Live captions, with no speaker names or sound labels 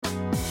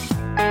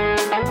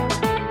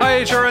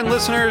HRN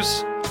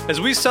listeners.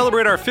 As we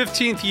celebrate our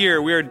 15th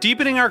year, we are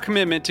deepening our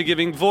commitment to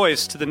giving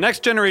voice to the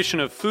next generation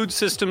of food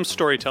systems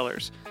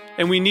storytellers,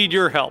 and we need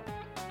your help.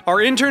 Our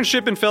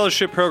internship and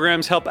fellowship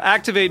programs help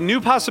activate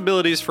new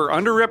possibilities for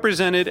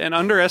underrepresented and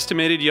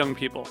underestimated young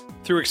people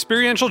through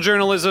experiential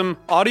journalism,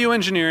 audio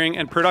engineering,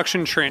 and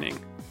production training.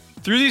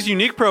 Through these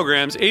unique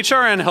programs,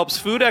 HRN helps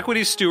food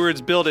equity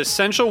stewards build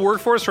essential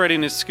workforce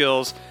readiness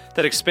skills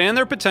that expand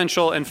their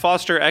potential and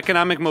foster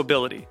economic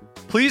mobility.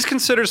 Please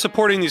consider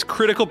supporting these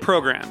critical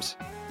programs.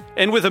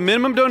 And with a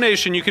minimum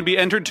donation, you can be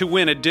entered to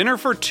win a dinner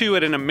for two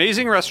at an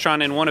amazing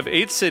restaurant in one of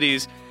 8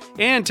 cities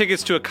and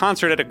tickets to a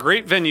concert at a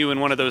great venue in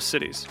one of those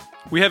cities.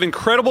 We have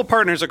incredible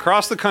partners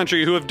across the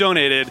country who have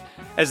donated,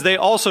 as they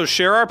also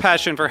share our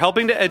passion for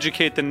helping to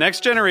educate the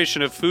next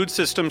generation of food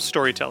systems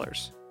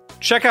storytellers.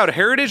 Check out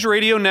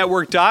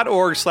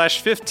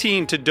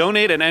heritageradionetwork.org/15 to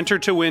donate and enter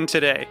to win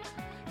today.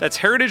 That's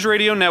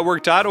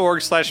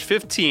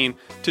heritageradionetwork.org/15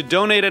 to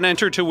donate and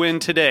enter to win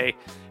today.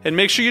 And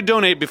make sure you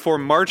donate before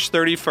March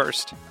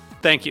 31st.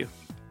 Thank you.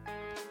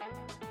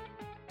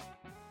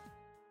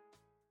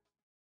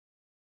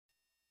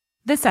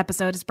 This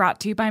episode is brought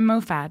to you by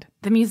MoFad,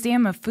 the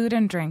Museum of Food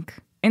and Drink,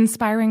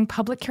 inspiring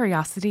public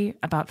curiosity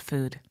about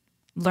food.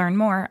 Learn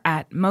more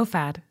at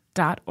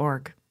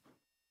mofad.org.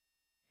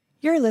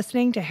 You're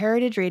listening to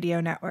Heritage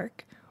Radio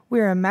Network.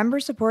 We're a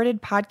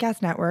member-supported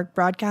podcast network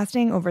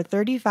broadcasting over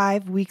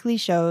 35 weekly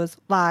shows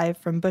live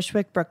from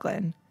Bushwick,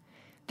 Brooklyn.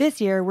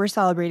 This year, we're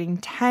celebrating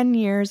 10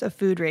 years of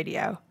food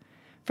radio.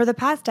 For the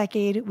past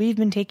decade, we've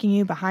been taking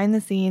you behind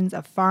the scenes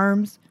of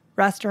farms,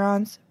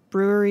 restaurants,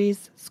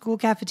 breweries, school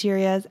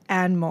cafeterias,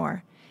 and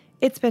more.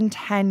 It's been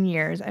 10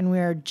 years, and we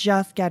are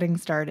just getting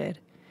started.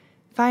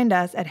 Find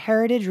us at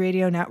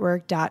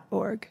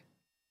heritageradionetwork.org.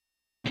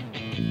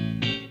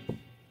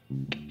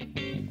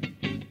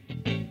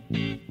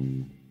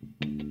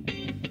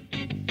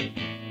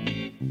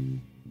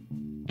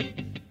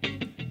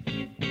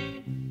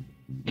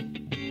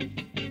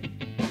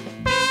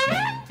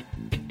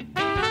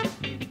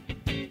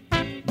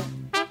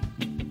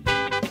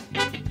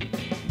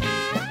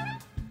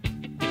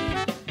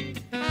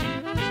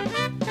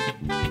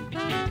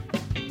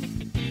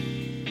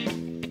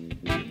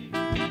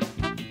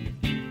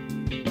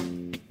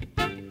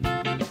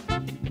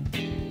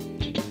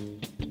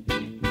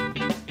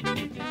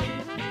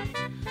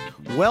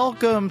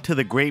 Welcome to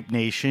the Grape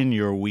Nation,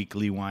 your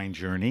weekly wine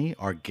journey.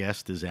 Our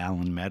guest is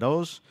Alan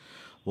Meadows.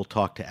 We'll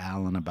talk to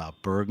Alan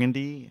about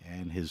Burgundy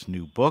and his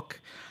new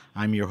book.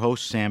 I'm your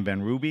host, Sam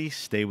Ben-Ruby.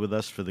 Stay with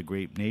us for the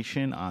Grape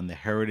Nation on the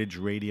Heritage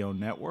Radio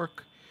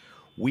Network.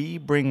 We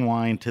bring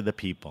wine to the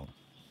people.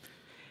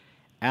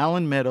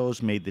 Alan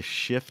Meadows made the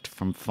shift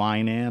from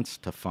finance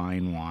to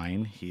fine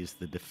wine. He is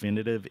the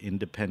definitive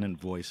independent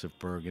voice of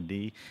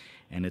Burgundy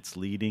and its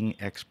leading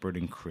expert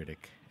and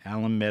critic.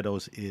 Alan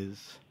Meadows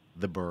is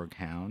the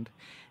Burghound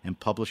and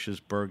publishes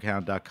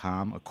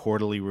Burghound.com, a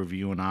quarterly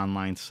review and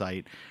online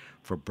site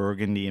for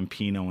Burgundy and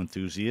Pinot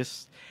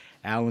enthusiasts.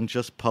 Alan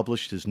just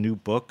published his new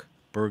book,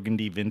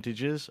 Burgundy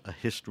Vintages, A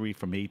History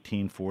from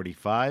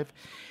 1845.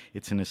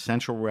 It's an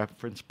essential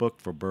reference book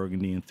for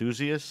Burgundy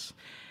enthusiasts.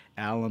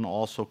 Alan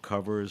also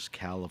covers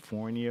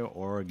California,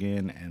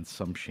 Oregon, and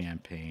some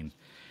Champagne.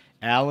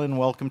 Alan,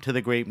 welcome to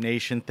the Grape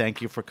Nation.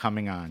 Thank you for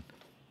coming on.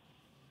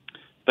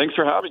 Thanks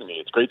for having me.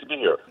 It's great to be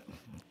here.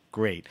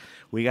 Great.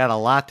 We got a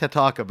lot to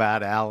talk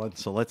about, Alan,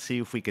 so let's see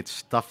if we could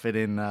stuff it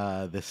in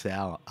this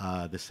hour.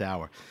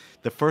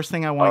 The first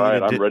thing I want you to do...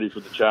 All right, I'm ready for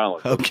the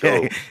challenge.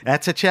 Okay,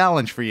 that's a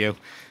challenge for you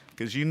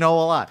because you know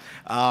a lot.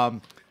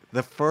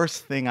 The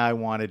first thing I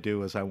want to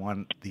do is I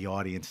want the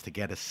audience to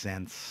get a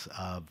sense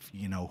of,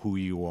 who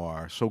you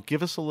are. So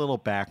give us a little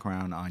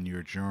background on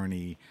your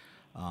journey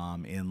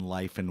in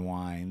life and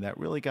wine that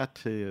really got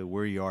to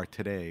where you are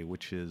today,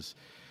 which is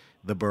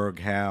the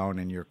Burghound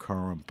and your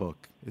current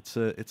book. It's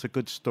a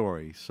good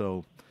story,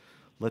 so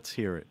let's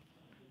hear it.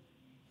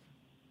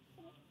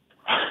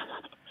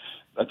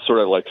 That's sort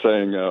of like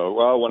saying,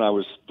 when I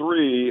was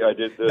 3, I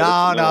did this.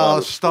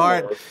 No,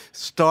 start,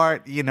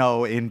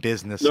 in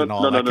business and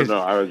all that. No.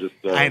 I was just,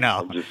 I know.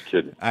 I'm just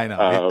kidding. I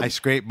know. I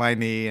scraped my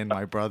knee and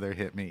my brother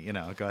hit me.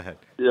 Go ahead.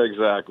 Yeah,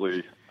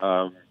 exactly.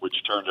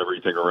 Which turned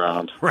everything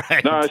around.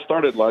 Right. No, I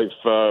started life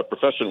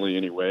professionally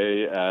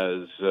anyway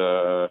as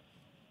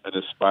an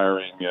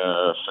aspiring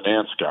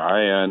finance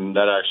guy, and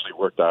that actually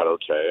worked out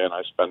okay. And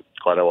I spent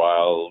quite a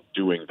while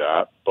doing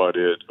that, but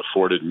it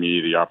afforded me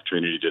the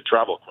opportunity to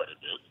travel quite a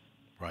bit.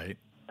 Right.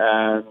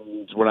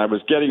 And when I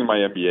was getting my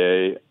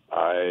MBA,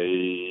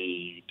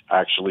 I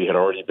actually had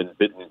already been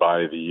bitten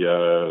by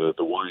the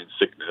wine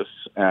sickness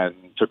and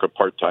took a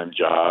part-time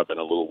job in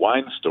a little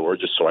wine store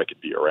just so I could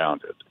be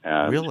around it.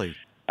 And really?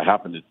 I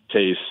happened to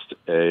taste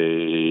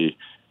a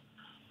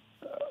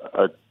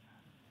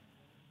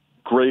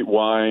great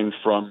wine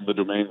from the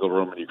Domaine de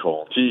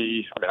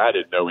Romani-Conti. I mean, I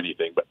didn't know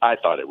anything, but I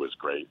thought it was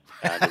great.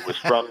 And it was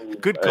from a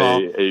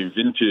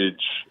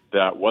vintage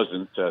that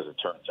wasn't, as it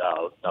turns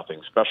out,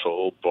 nothing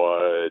special,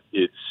 but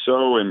it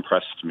so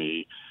impressed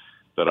me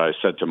that I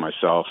said to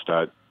myself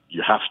that,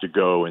 you have to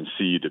go and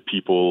see the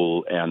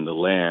people and the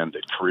land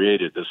that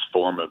created this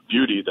form of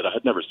beauty that I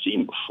had never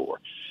seen before,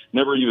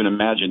 never even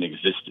imagined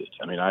existed.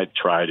 I mean, I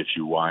tried a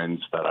few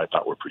wines that I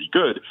thought were pretty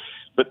good,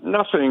 but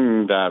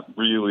nothing that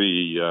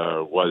really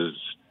was,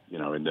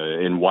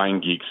 in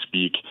wine geek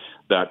speak,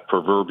 that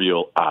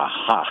proverbial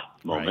aha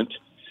moment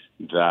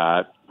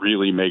that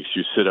really makes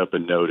you sit up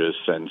and notice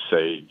and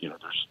say,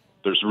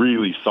 there's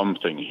really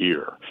something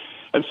here.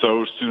 And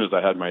so as soon as I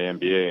had my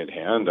MBA in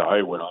hand,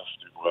 I went off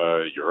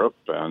to Europe,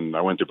 and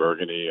I went to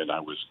Burgundy, and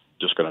I was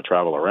just going to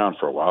travel around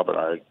for a while, but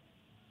I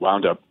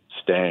wound up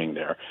staying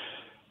there.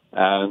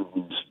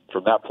 And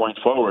from that point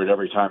forward,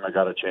 every time I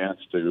got a chance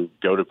to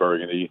go to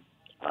Burgundy,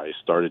 I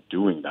started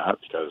doing that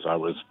because I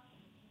was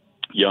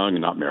young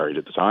and not married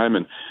at the time.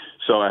 And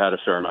so I had a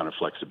fair amount of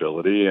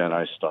flexibility, and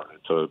I started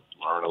to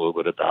learn a little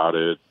bit about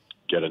it,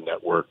 get a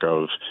network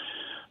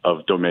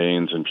of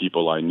domains and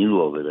people I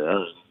knew over there.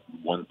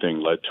 One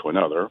thing led to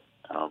another.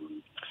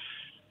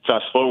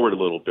 Fast forward a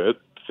little bit,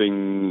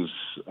 things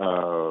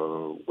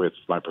with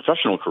my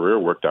professional career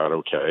worked out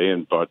okay,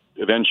 but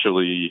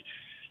eventually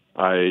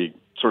I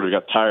sort of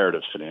got tired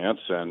of finance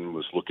and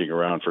was looking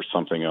around for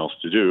something else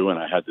to do, and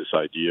I had this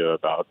idea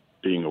about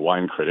being a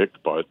wine critic,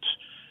 but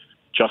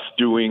just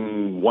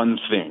doing one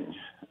thing,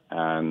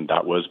 and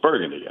that was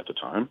Burgundy at the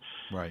time.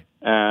 Right.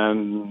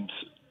 And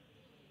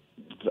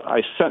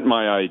I sent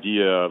my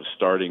idea of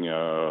starting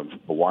a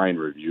wine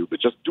review,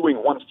 but just doing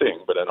one thing,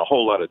 but in a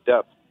whole lot of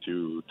depth,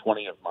 to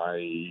 20 of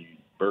my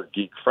Burg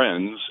Geek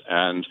friends,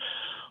 and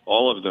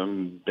all of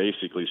them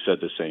basically said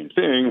the same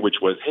thing,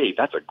 which was, hey,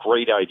 that's a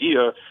great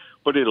idea,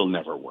 but it'll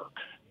never work.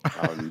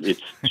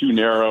 It's too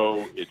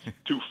narrow, it's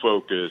too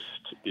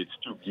focused, it's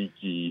too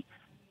geeky.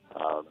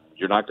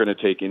 You're not going to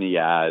take any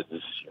ads.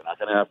 You're not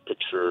going to have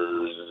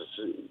pictures.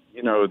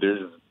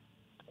 There's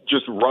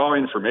just raw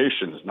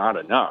information is not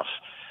enough.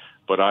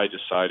 But I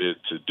decided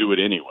to do it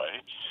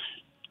anyway.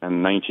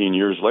 And 19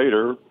 years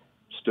later,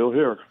 still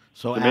here.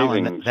 So, it's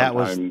Alan, amazing that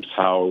was sometimes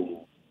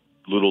how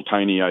little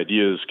tiny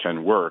ideas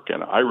can work.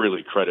 And I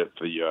really credit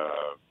the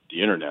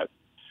internet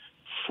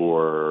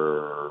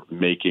for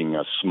making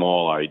a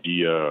small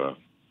idea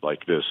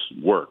like this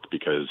work,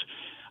 because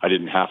I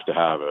didn't have to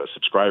have a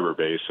subscriber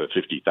base of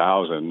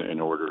 50,000 in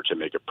order to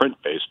make a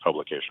print-based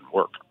publication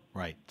work.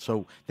 Right.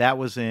 So that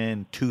was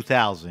in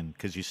 2000,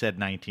 because you said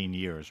 19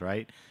 years,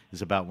 right?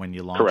 Is about when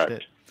you launched Correct.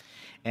 it.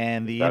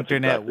 And the That's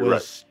internet exactly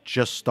was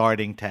just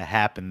starting to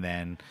happen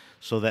then.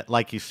 So that,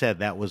 like you said,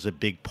 that was a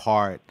big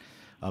part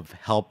of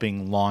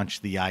helping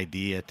launch the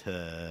idea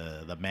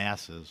to the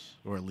masses,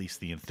 or at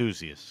least the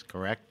enthusiasts,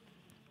 correct?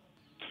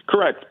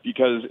 Correct,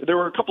 because there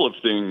were a couple of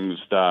things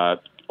that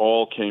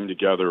all came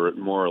together at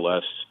more or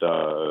less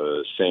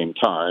the same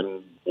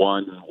time.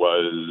 One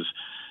was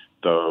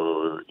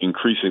the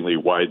increasingly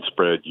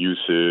widespread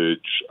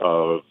usage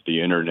of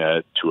the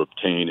internet to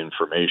obtain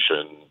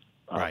information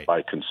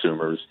by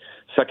consumers.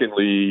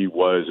 Secondly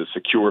was a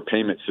secure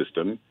payment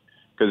system,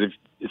 because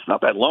it's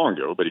not that long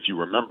ago, but if you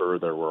remember,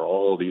 there were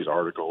all these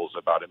articles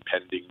about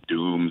impending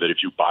doom, that if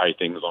you buy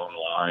things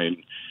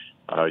online,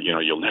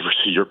 you'll never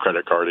see your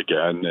credit card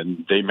again,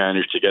 and they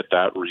managed to get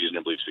that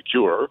reasonably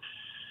secure.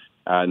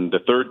 And the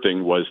third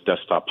thing was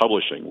desktop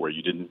publishing, where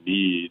you didn't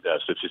need a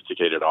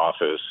sophisticated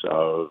office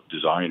of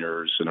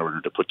designers in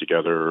order to put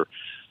together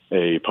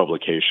a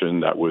publication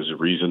that was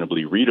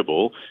reasonably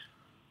readable.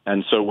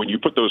 And so when you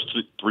put those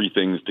three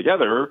things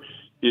together,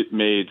 it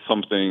made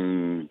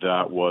something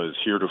that was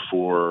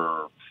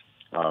heretofore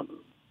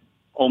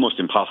almost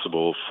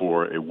impossible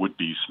for a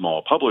would-be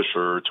small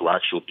publisher to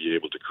actually be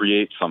able to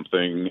create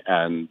something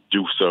and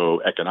do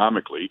so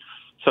economically,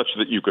 such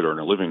that you could earn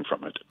a living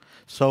from it.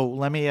 So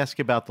let me ask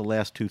you about the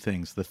last two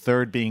things. The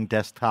third being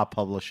desktop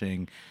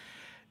publishing.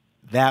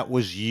 That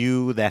was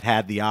you that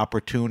had the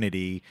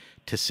opportunity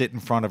to sit in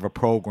front of a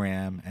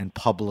program and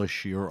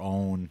publish your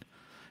own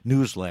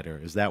newsletter.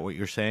 Is that what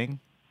you're saying?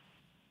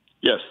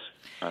 Yes.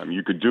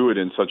 You could do it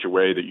in such a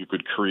way that you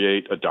could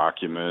create a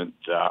document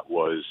that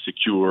was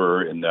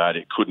secure and that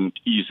it couldn't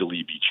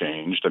easily be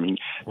changed. I mean,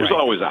 there's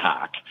always a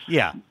hack.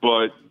 Yeah.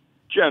 But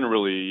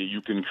generally,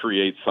 you can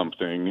create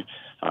something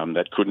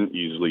that couldn't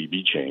easily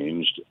be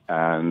changed,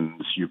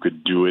 and you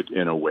could do it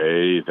in a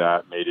way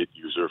that made it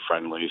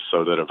user-friendly,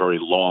 so that a very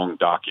long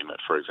document,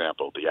 for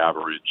example, the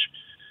average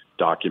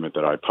document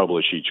that I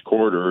publish each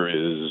quarter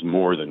is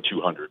more than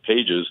 200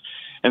 pages,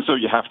 and so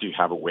you have to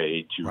have a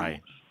way to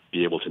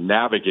be able to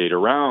navigate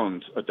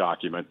around a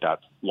document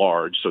that's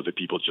large so that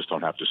people just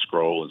don't have to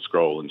scroll and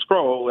scroll and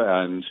scroll,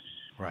 and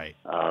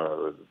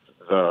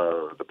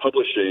the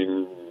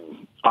publishing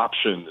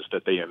options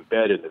that they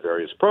embed in the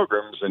various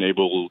programs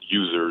enable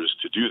users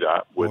to do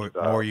that with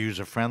more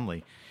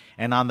user-friendly.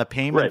 And on the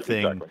payment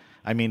thing,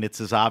 I mean,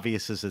 it's as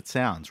obvious as it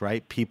sounds,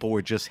 right? People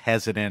were just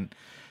hesitant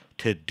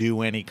to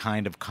do any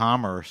kind of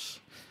commerce,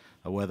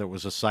 whether it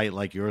was a site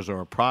like yours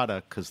or a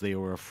product, because they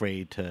were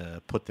afraid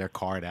to put their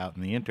card out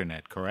in the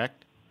internet,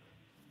 correct?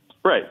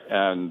 Right,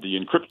 and the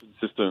encryption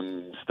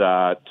systems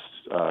that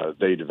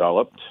they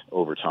developed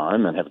over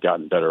time and have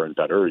gotten better and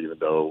better, even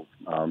though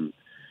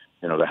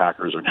the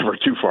hackers are never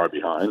too far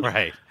behind.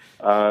 Right.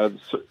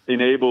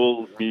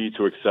 Enabled me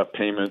to accept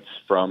payments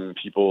from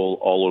people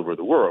all over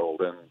the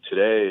world. And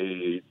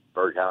today,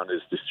 Burghound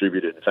is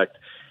distributed. In fact,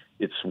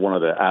 it's one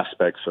of the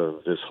aspects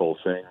of this whole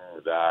thing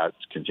that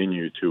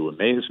continue to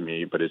amaze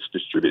me, but it's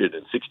distributed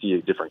in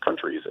 68 different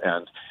countries.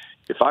 And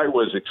if I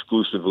was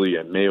exclusively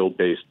a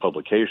mail-based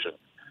publication,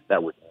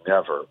 that would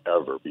never,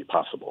 ever be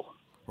possible.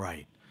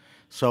 Right.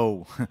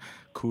 So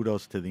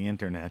kudos to the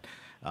internet,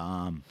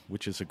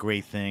 which is a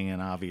great thing,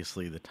 and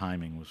obviously the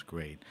timing was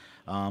great.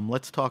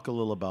 Let's talk a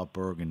little about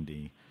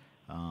Burgundy.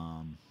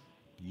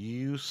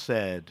 You have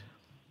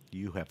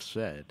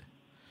said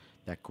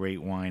that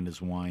great wine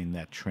is wine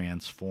that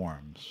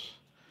transforms.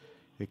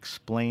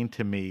 Explain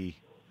to me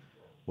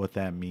what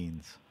that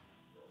means.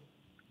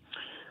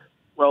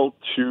 Well,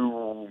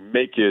 to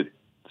make it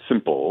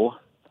simple,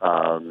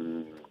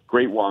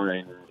 great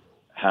wine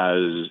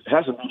has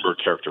a number of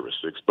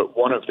characteristics, but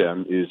one of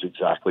them is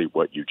exactly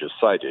what you just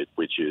cited,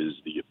 which is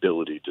the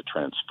ability to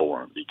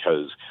transform,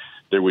 because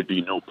there would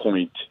be no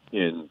point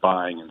in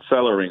buying and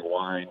cellaring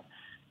wine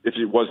if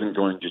it wasn't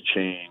going to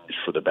change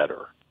for the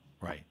better.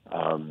 Right.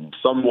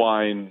 Some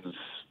wines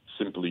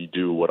simply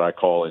do what I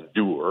call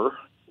endure,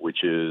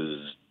 which is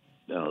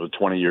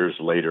 20 years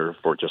later,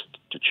 for just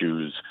to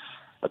choose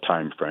a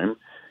time frame.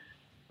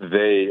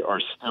 They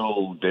are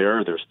still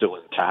there, they're still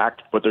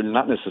intact, but they're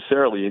not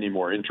necessarily any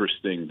more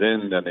interesting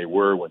then than they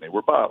were when they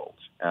were bottled.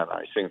 And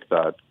I think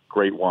that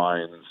great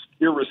wines,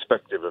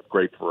 irrespective of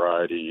grape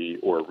variety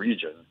or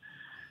region,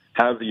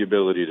 have the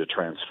ability to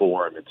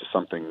transform into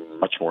something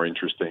much more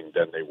interesting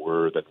than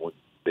when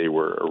they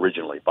were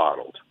originally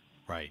bottled.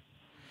 Right.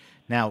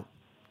 Now,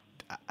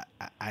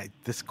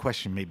 this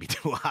question may be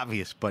too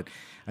obvious, but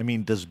I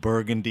mean, does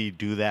Burgundy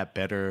do that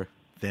better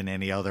than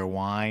any other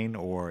wine,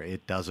 or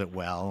it does it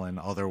well and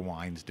other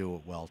wines do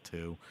it well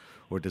too?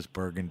 Or does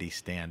Burgundy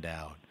stand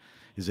out?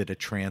 Is it a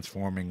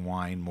transforming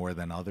wine more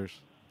than others?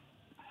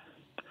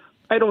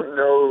 I don't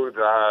know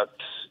that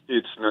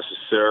it's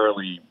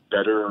necessarily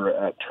better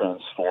at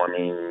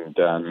transforming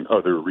than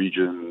other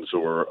regions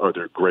or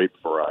other grape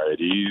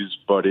varieties,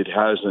 but it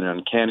has an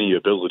uncanny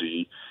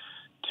ability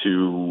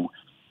to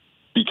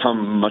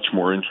become much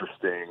more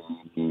interesting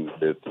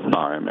with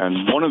time.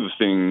 And one of the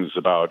things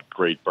about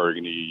great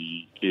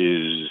Burgundy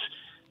is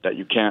that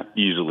you can't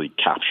easily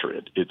capture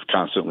it. It's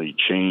constantly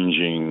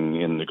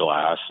changing in the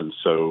glass, and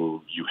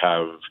so you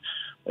have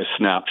a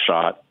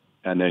snapshot,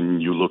 and then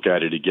you look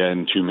at it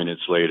again 2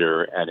 minutes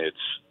later, and it's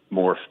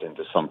morphed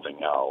into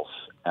something else.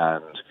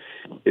 And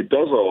it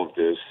does all of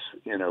this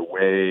in a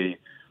way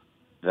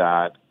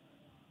that,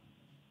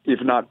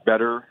 if not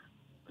better,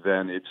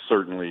 then it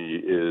certainly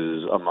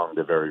is among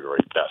the very,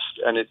 very best.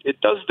 And it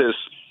does this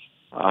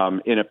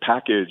in a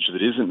package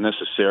that isn't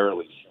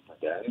necessarily super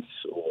dense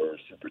or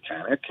super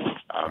tannic,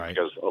 Right.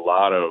 because a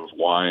lot of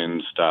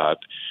wines that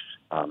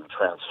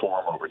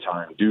transform over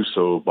time do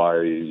so by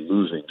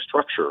losing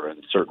structure,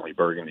 and certainly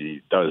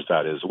Burgundy does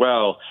that as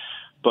well.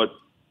 But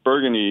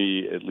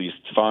Burgundy, at least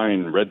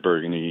fine red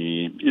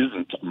Burgundy,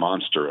 isn't a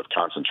monster of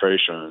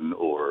concentration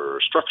or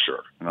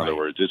structure. In other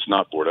words, it's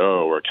not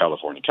Bordeaux or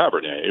California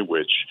Cabernet,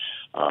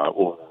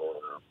 or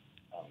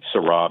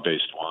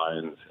Syrah-based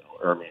wines,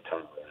 Hermitage,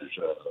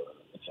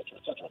 et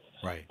cetera.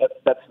 Right.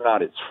 That's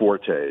not its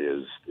forte,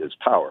 is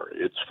power.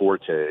 Its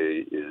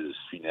forte is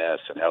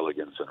finesse and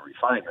elegance and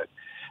refinement,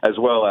 as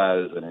well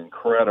as an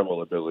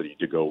incredible ability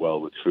to go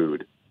well with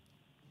food.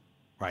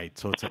 Right.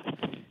 So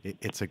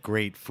it's a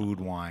great food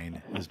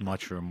wine, as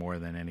much or more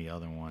than any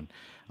other one.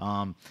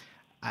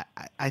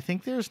 I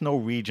think there's no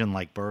region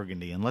like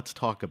Burgundy, and let's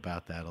talk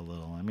about that a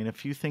little. I mean, a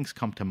few things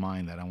come to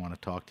mind that I want to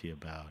talk to you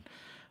about.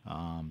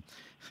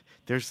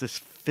 There's this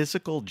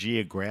physical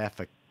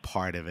geographic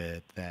part of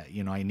it that,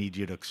 I need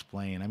you to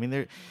explain. I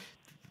mean,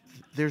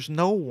 there's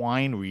no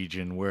wine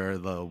region where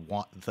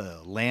the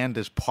land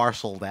is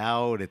parceled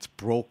out, it's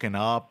broken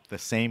up, the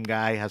same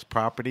guy has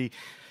property.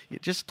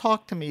 Just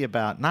talk to me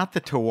about, not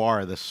the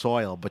terroir, the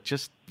soil, but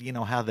just,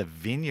 how the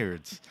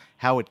vineyards,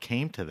 how it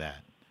came to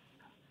that.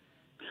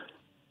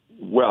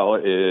 Well,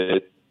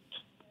 the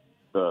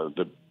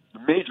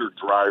major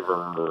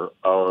driver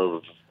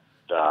of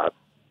that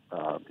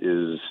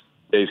is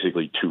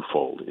basically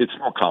twofold. It's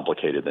more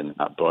complicated than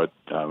that, but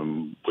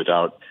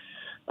without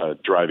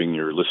driving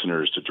your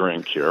listeners to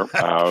drink here.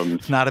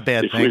 It's not a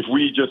bad thing. If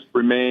we just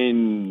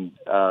remain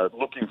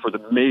looking for the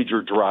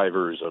major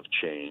drivers of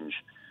change,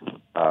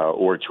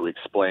 or to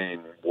explain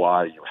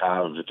why you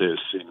have this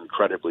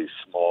incredibly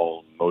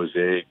small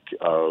mosaic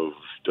of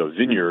the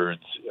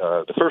vineyards,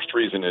 the first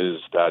reason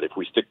is that if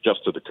we stick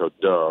just to the Côte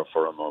d'Or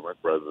for a moment,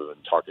 rather than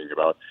talking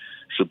about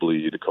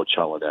Chablis, the Côte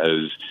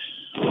Chalonnaise,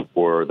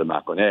 or the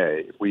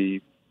Mâconnais, if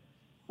we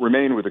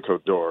remain with the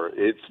Côte d'Or,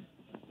 it's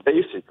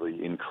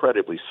basically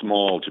incredibly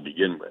small to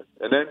begin with.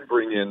 And then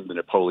bring in the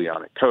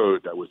Napoleonic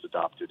Code that was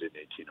adopted in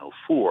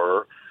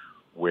 1804,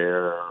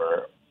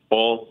 where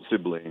all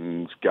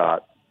siblings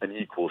got an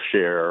equal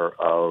share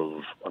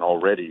of an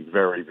already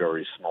very,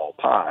 very small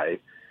pie.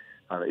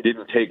 it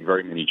didn't take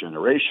very many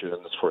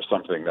generations for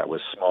something that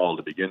was small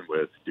to begin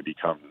with to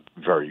become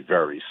very,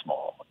 very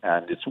small.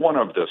 And it's one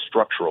of the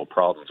structural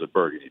problems of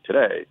Burgundy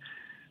today,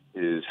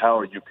 is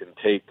how you can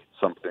take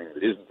something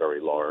that isn't very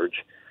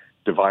large,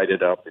 divide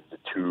it up into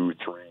 2,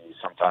 3,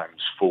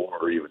 sometimes 4,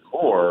 or even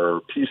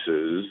more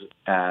pieces,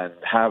 and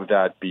have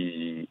that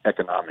be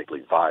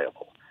economically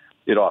viable.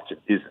 It often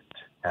isn't.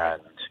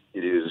 And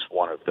it is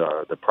one of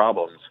the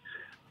problems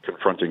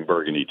confronting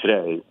Burgundy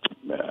today,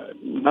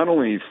 not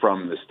only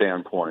from the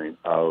standpoint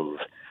of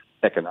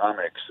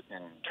economics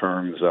in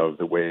terms of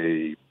the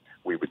way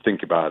we would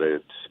think about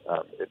it,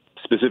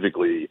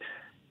 specifically,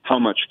 how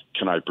much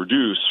can I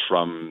produce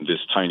from this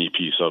tiny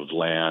piece of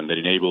land that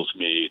enables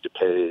me to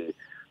pay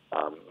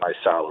my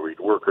salaried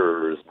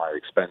workers, my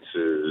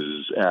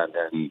expenses, and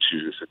then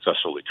to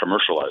successfully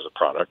commercialize a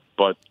product.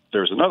 But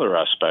there's another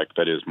aspect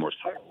that is more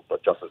subtle,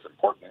 but just as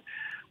important,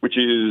 which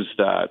is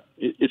that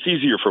it's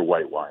easier for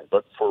white wine.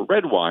 But for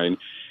red wine,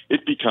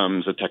 it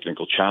becomes a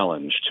technical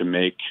challenge to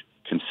make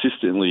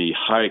consistently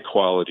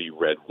high-quality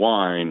red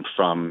wine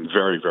from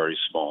very, very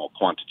small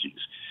quantities.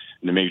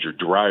 And the major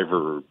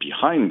driver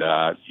behind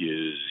that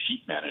is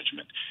heat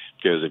management,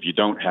 because if you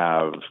don't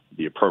have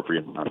the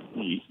appropriate amount of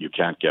heat, you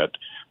can't get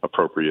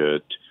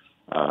appropriate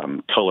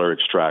color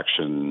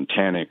extraction,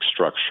 tannic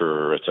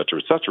structure, et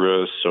cetera,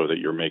 so that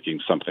you're making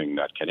something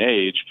that can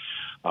age.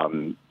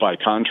 By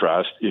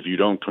contrast, if you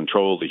don't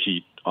control the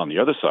heat on the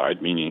other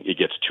side, meaning it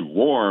gets too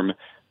warm,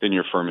 then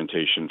your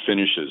fermentation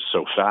finishes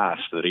so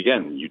fast that,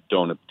 again, you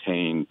don't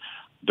obtain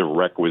the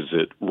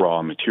requisite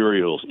raw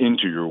materials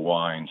into your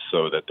wine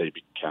so that they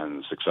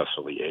can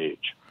successfully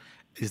age.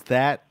 Is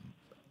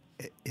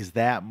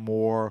that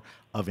more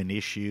of an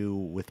issue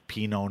with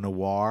Pinot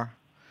Noir?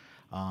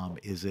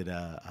 Is it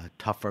a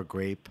tougher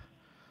grape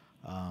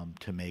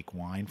to make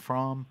wine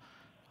from?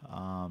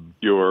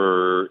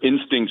 Your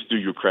instincts do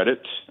you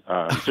credit,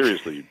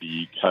 seriously,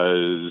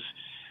 because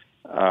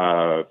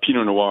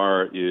Pinot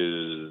Noir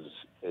is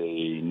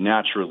a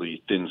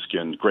naturally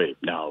thin-skinned grape.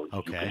 Now,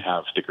 You can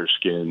have thicker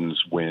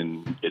skins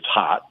when it's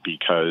hot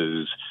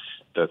because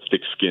the thick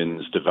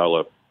skins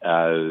develop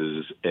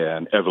as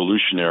an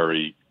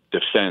evolutionary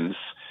defense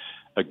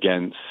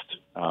against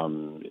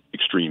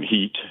extreme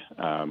heat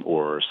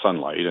or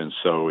sunlight. And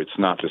so it's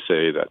not to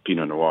say that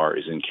Pinot Noir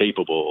is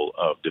incapable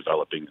of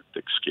developing a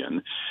thick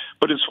skin,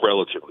 but it's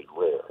relatively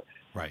rare.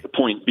 Right. The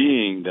point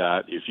being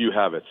that if you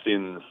have a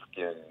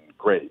thin-skinned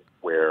grape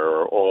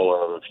where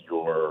all of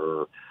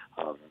your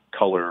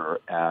color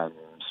and,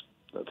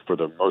 for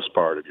the most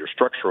part, of your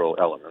structural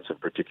elements, in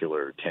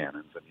particular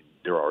tannins, I mean,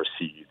 there are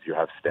seeds, you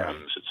have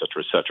stems, et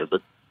cetera,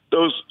 but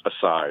those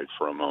aside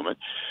for a moment,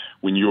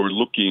 when you're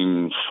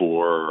looking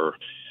for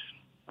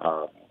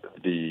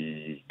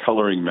the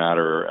coloring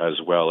matter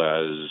as well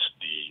as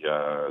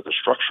the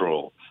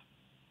structural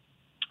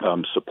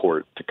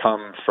support to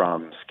come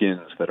from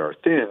skins that are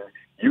thin,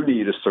 you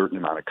need a certain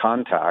amount of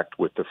contact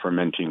with the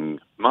fermenting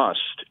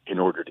must in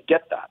order to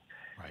get that.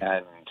 Right.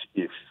 And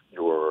if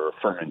your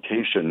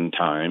fermentation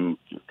time,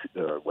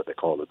 what they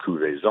call the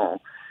couvaison,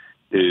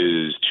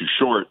 is too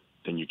short,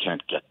 then you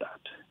can't get that.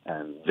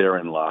 And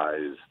therein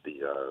lies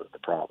the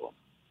problem.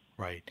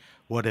 Right.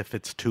 What if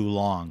it's too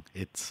long?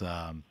 It's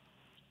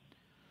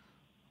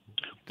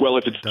well,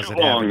 if it's too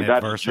long,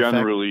 that's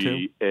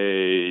generally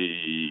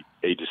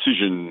a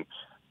decision,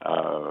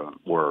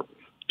 or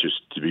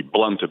just to be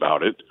blunt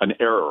about it, an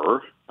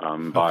error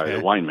by the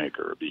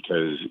winemaker.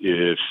 Because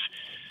if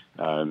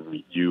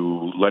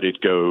you let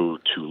it go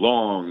too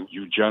long,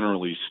 you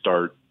generally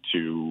start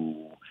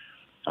to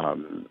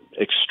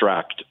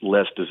extract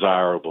less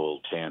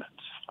desirable tannins.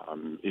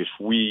 And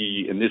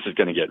this is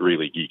going to get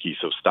really geeky,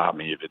 so stop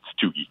me if it's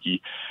too geeky,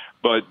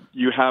 but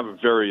you have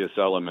various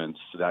elements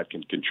that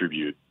can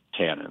contribute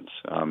tannins,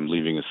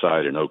 leaving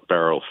aside an oak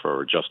barrel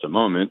for just a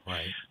moment.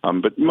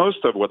 Right. But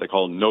most of what they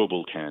call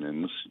noble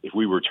tannins, if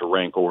we were to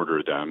rank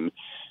order them,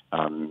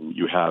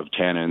 you have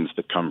tannins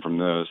that come from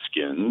the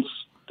skins.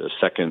 The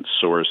second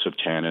source of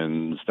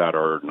tannins that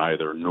are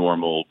neither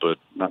normal but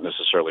not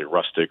necessarily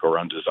rustic or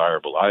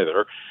undesirable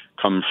either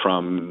come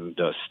from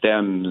the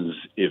stems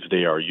if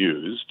they are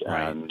used.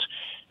 Right. And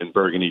in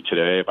Burgundy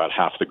today, about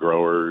half the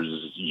growers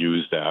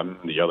use them.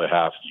 The other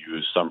half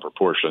use some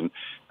proportion.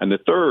 And the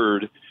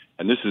third,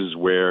 and this is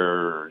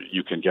where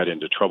you can get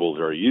into trouble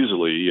very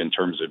easily in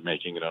terms of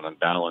making it an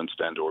unbalanced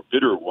and or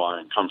bitter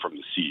wine, come from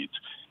the seeds.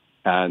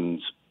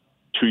 And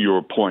to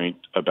your point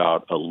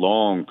about a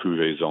long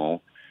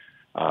couvaison,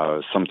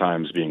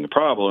 sometimes being the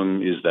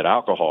problem is that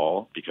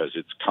alcohol, because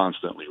it's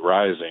constantly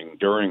rising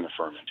during the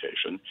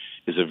fermentation,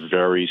 is a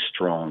very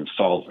strong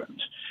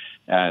solvent.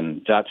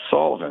 And that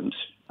solvent,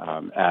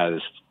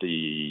 as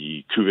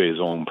the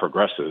couvaison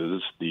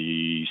progresses,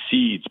 the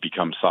seeds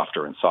become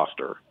softer and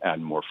softer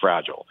and more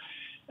fragile.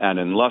 And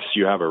unless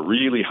you have a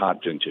really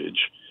hot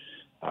vintage,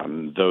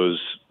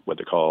 those, what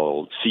they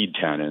call seed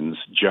tannins,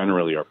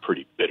 generally are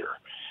pretty bitter.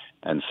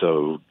 And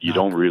so you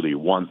don't really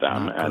want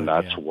them, and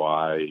that's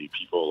why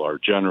people are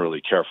generally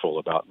careful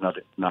about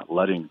not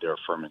letting their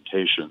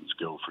fermentations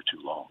go for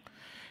too long.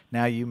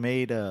 Now, you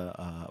made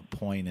a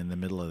point in the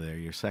middle of there,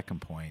 your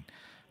second point.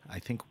 I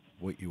think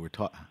what you were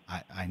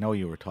I know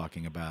you were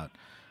talking about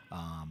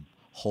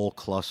whole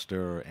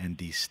cluster and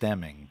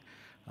destemming.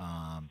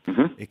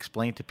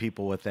 Explain to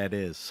people what that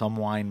is. Some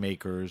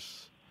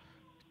winemakers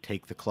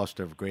take the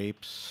cluster of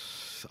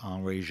grapes,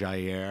 Henri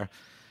Jayer,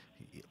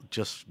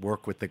 just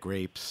work with the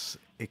grapes.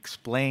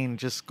 Explain,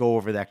 just go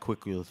over that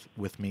quickly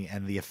with me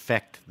and the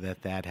effect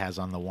that has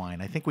on the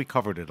wine. I think we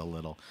covered it a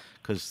little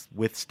because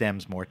with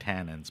stems, more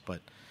tannins,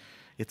 but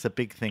it's a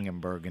big thing in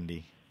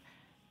Burgundy.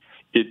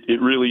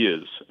 It really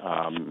is.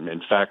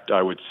 In fact,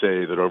 I would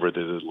say that over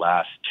the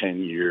last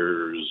 10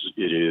 years,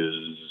 it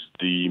is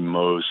the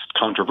most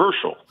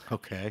controversial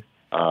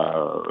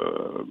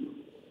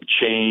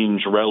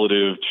change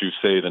relative to,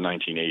 say, the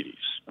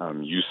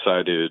 1980s. You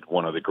cited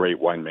one of the great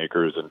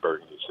winemakers in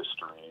Burgundy's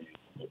history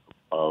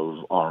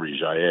of Henri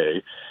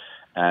Jayer.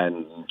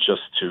 And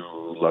just to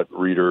let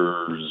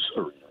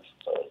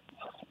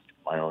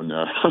my own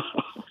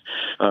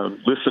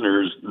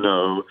listeners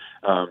know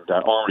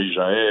that Henri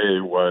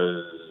Jayer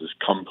was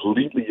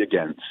completely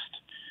against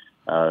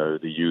the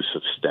use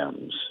of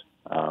stems.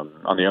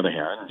 On the other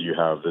hand, you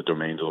have the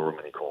Domaine de la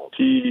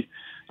Romanée-Conti,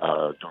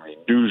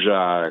 Domaine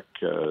Dujac,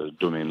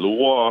 Domaine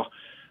Leroy,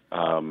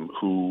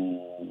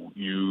 who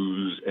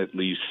use at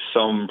least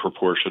some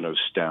proportion of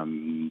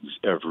stems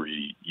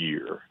every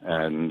year.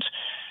 And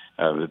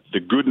the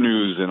good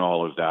news in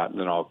all of that, and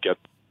then I'll get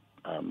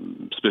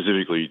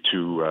specifically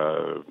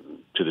to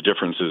the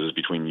differences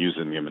between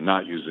using them and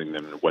not using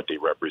them and what they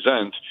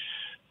represent.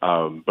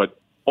 But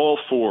all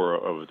four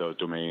of the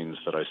domains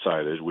that I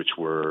cited, which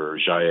were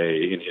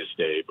Jayer in his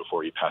day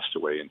before he passed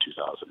away in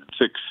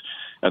 2006,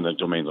 and then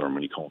Domaine de la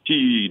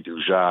Romanée-Conti,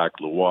 Dujac,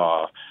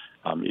 Leroy,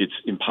 it's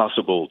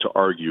impossible to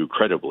argue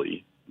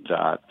credibly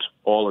that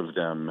all of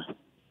them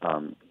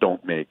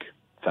don't make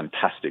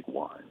fantastic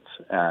wines.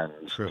 And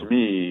to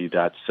me,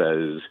 that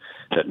says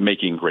that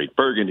making great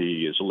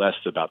Burgundy is less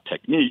about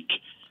technique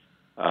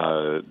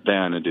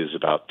than it is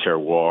about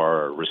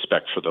terroir,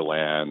 respect for the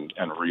land,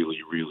 and really,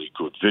 really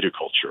good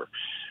viticulture.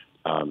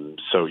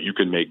 So you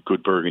can make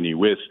good Burgundy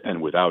with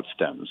and without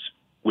stems.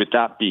 With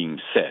that being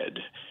said,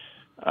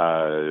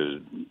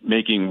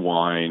 making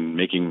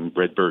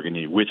red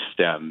Burgundy with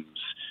stems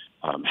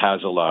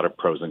has a lot of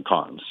pros and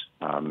cons.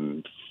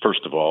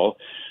 First of all,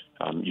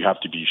 you have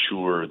to be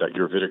sure that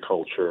your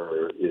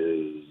viticulture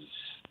is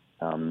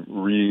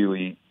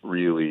really,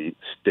 really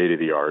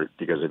state-of-the-art,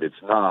 because if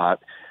it's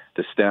not,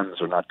 the stems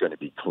are not going to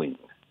be clean.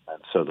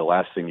 And so the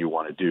last thing you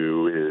want to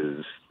do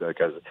is,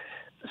 because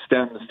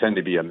stems tend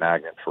to be a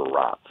magnet for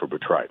rot, for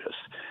botrytis.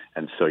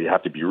 And so you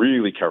have to be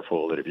really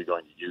careful that if you're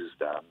going to use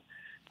them,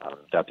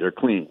 that they're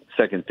clean.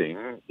 Second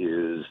thing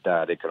is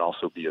that it can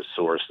also be a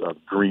source of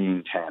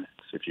green tannins.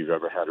 If you've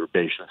ever had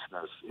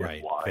herbaceousness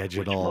in wine,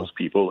 vegetal, which most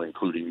people,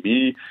 including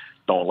me,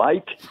 don't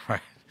like,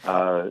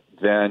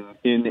 then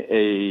in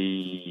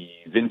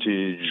a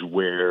vintage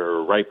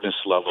where ripeness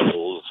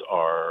levels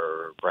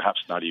are perhaps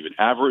not even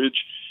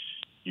average,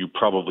 you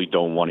probably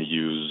don't want to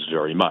use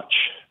very much.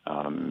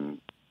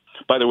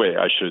 By the way,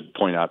 I should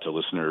point out to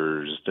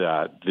listeners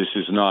that this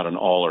is not an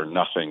all or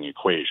nothing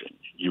equation.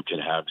 You can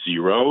have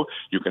 0,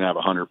 you can have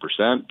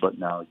 100%, but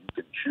now you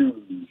can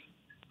choose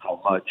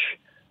how much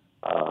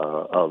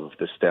of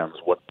the stems,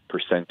 what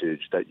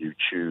percentage that you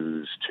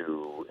choose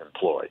to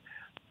employ.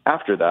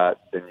 After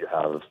that, then you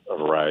have a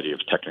variety of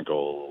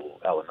technical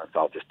elements.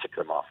 I'll just tick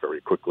them off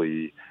very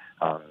quickly.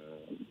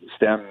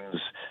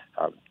 Stems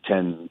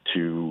tend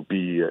to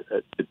be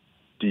a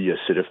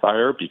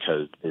deacidifier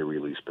because they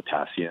release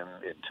potassium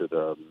into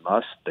the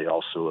must. They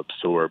also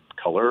absorb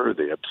color.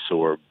 They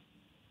absorb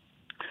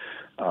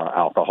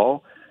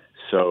alcohol.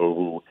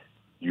 So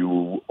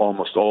you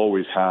almost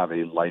always have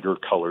a lighter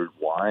colored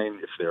wine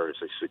if there is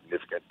a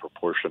significant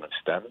proportion of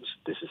stems.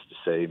 This is to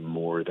say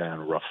more than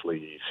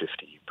roughly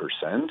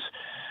 50%.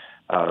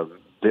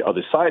 The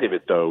other side of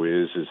it, though,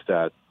 is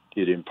that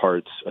it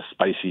imparts a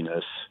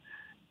spiciness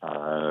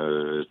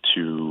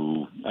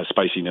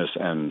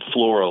and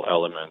floral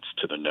elements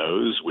to the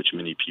nose, which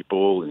many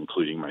people,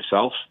 including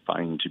myself,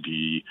 find to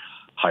be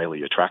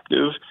highly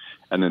attractive.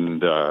 And then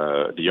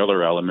the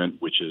other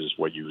element, which is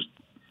what you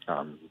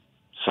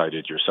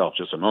cited yourself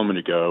just a moment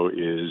ago,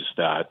 is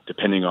that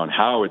depending on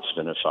how it's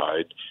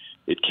vinified,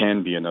 it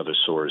can be another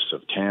source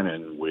of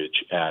tannin,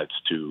 which adds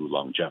to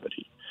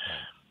longevity.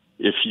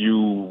 If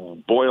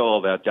you boil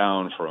all that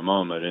down for a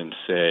moment and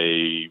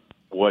say,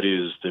 what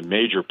is the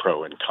major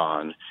pro and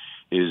con,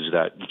 is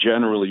that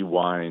generally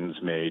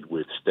wines made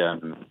with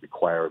stem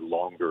require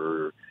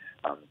longer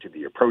to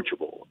be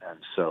approachable. And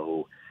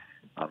so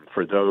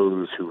for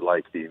those who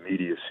like the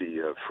immediacy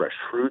of fresh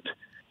fruit,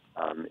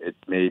 it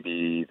may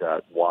be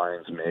that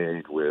wines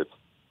made with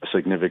a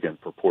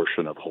significant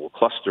proportion of whole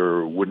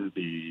cluster wouldn't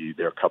be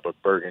their cup of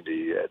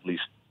Burgundy, at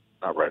least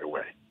not right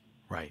away.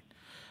 Right.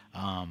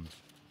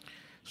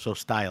 So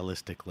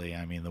stylistically,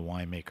 I mean, the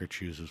winemaker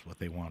chooses what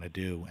they want to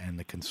do, and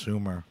the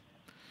consumer,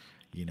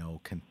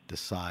 can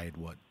decide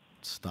what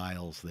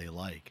styles they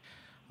like.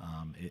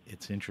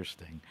 It's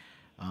interesting.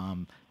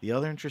 The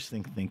other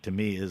interesting thing to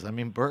me is,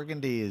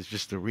 Burgundy is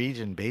just a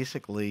region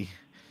basically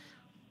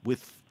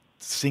with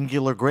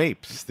singular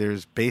grapes.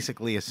 There's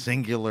basically a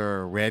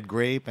singular red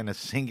grape and a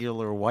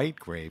singular white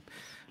grape.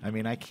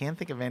 I can't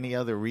think of any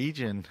other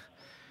region,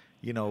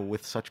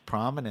 with such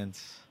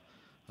prominence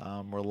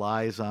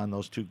relies on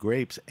those two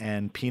grapes,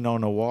 and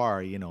Pinot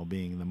Noir,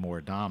 being the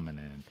more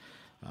dominant.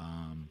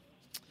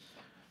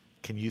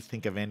 Can you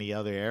think of any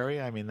other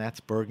area? That's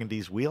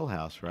Burgundy's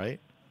wheelhouse, right?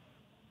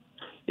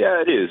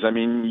 Yeah, it is.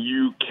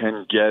 You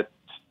can get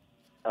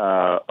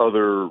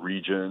other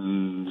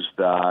regions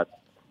that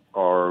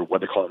are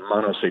what they call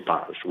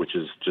monocépage, which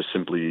is just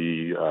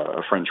simply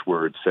a French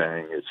word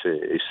saying it's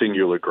a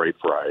singular grape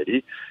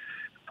variety.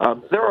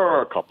 There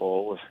are a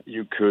couple.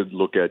 You could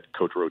look at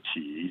Côte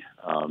Rôtie,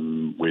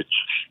 which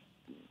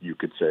you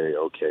could say,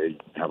 okay,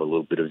 have a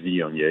little bit of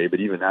Viognier, but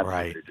even that's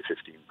limited to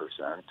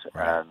 15%.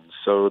 Right. And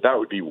so that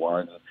would be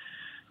one.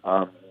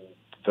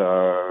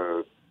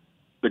 The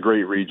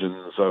great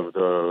regions of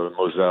the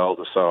Moselle,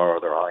 the Sarre,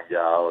 the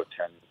Rheingau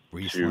tend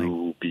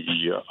to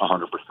be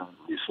 100%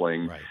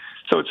 Riesling. Right.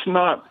 So it's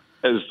not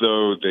as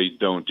though they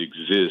don't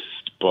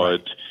exist,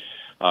 but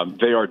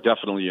they are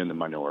definitely in the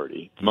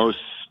minority. Most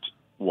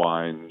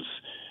wines,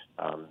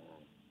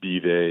 be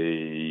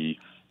they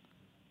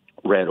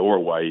red or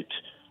white,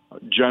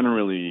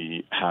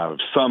 generally have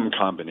some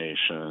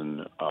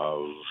combination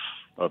of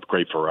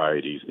grape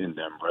varieties in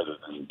them rather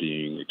than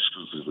being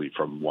exclusively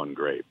from one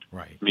grape.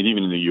 Right.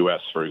 Even in the U.S.,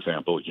 for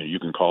example, you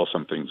can call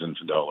some things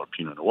Zinfandel or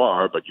Pinot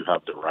Noir, but you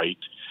have the right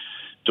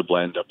to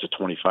blend up to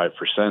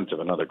 25% of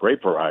another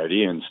grape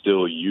variety and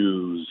still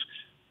use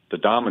the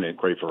dominant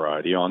grape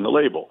variety on the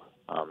label.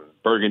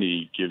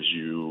 Burgundy gives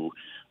you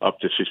up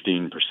to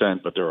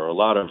 15%, but there are a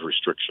lot of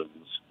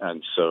restrictions.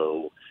 And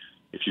so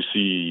if you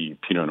see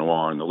Pinot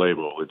Noir on the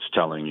label, it's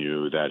telling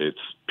you that it's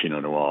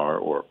Pinot Noir,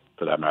 or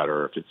for that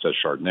matter, if it says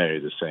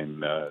Chardonnay,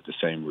 the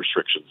same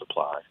restrictions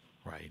apply.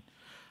 Right.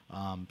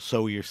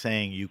 So you're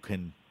saying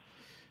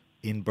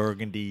in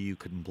Burgundy, you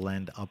can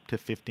blend up to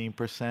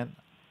 15%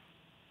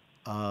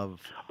 of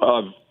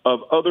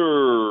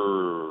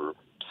other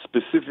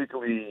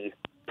specifically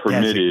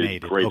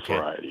permitted grape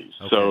varieties.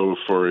 Okay. So,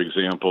 for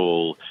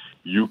example,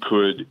 you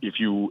could, if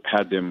you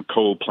had them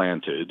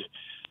co-planted,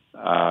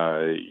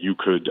 you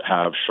could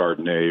have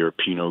Chardonnay or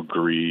Pinot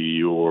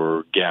Gris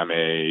or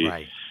Gamay.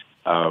 Right.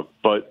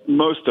 But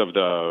most of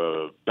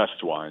the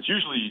best wines,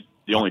 usually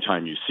the only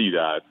time you see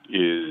that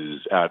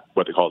is at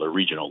what they call the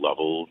regional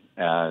level,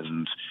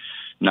 and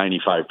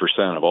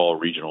 95% of all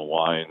regional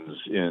wines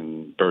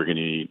in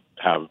Burgundy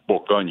have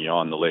Bourgogne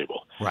on the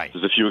label. Right.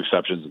 There's a few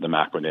exceptions in the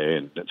Maconnais,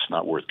 and it's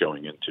not worth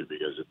going into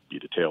because it'd be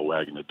the tail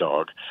wagging the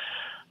dog.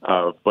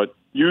 But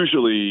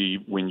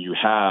usually when you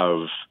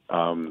have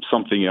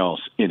something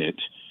else in it,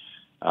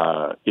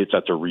 it's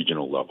at the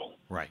regional level.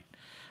 Right.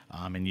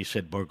 And you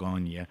said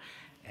Bourgogne,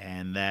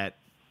 and that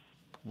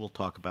we'll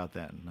talk about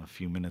that in a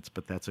few minutes,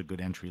 but that's a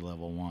good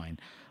entry-level wine.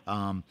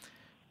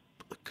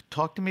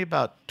 Talk to me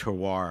about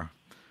terroir.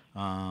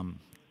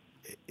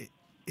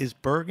 Is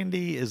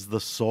Burgundy, is the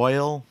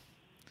soil,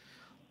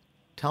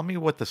 tell me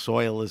what the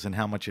soil is and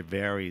how much it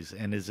varies,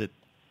 and is it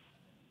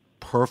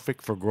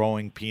perfect for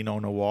growing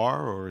Pinot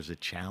Noir, or is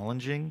it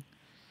challenging?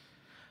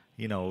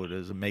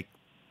 Does it make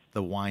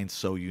the wine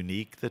so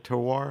unique, the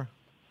terroir?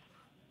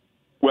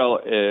 Well,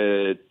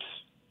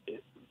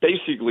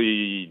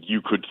 basically,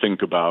 you could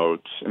think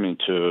about,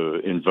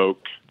 to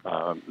invoke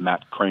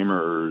Matt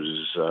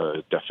Kramer's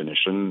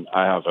definition.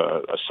 I have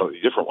a slightly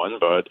different one,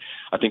 but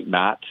I think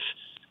Matt's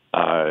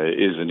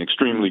is an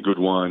extremely good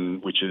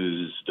one, which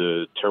is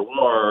the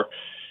terroir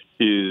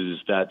is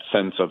that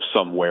sense of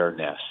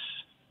somewhere-ness,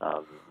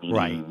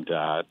 meaning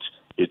that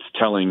it's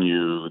telling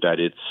you that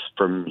it's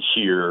from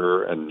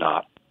here and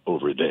not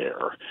over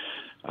there.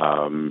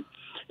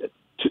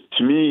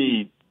 To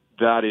me,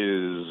 that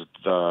is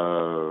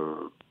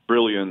the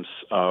brilliance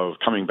of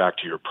coming back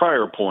to your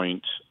prior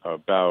point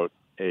about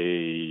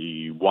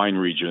a wine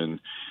region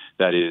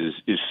that is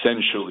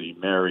essentially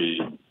married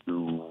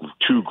to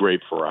two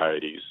grape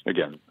varieties.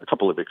 Again, a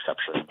couple of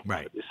exceptions.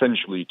 Right.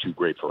 Essentially two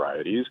grape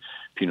varieties,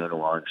 Pinot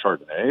Noir and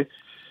Chardonnay.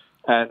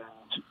 And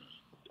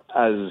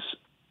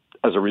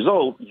as a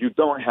result, you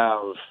don't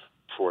have,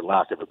 for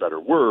lack of a better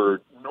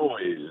word,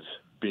 noise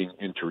being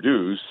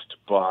introduced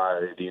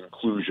by the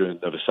inclusion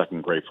of a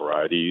second grape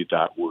variety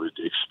that would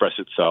express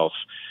itself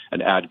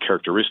and add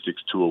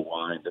characteristics to a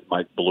wine that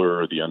might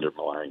blur the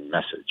underlying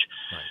message.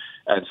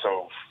 Right. And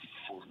so,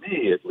 for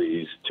me at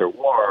least,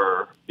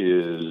 terroir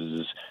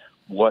is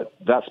what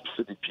that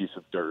specific piece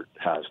of dirt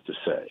has to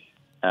say.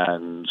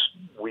 And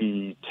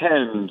we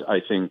tend, I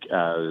think,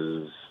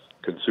 as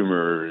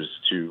consumers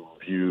to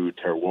view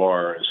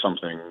terroir as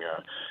something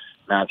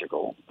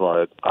magical,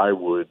 but I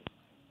would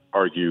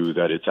argue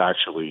that it's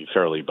actually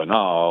fairly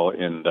banal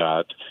in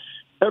that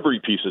every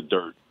piece of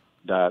dirt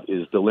that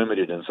is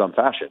delimited in some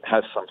fashion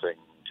has something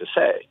to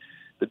say.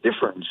 The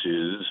difference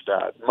is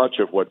that much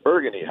of what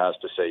Burgundy has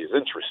to say is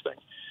interesting.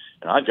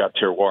 And I've got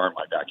terroir in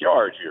my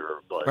backyard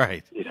here, but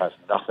right. It has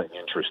nothing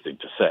interesting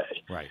to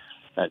say. Right.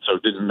 And so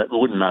it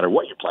wouldn't matter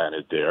what you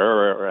planted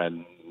there,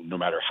 and no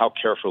matter how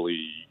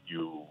carefully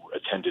you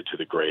attended to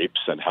the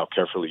grapes and how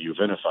carefully you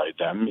vinified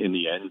them, in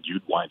the end,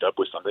 you'd wind up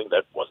with something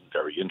that wasn't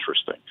very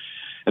interesting.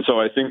 And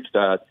so I think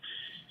that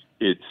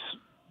it's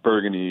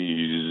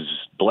Burgundy's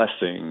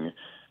blessing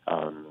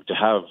to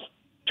have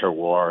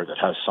terroir that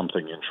has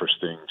something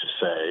interesting to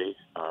say.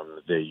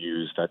 They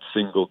use that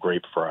single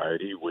grape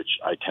variety, which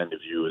I tend to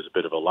view as a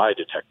bit of a lie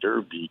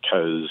detector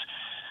because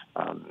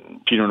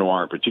Pinot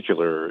Noir in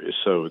particular is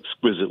so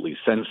exquisitely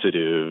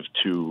sensitive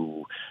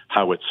to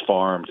how it's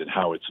farmed and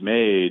how it's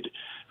made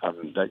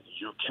that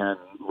you can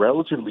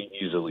relatively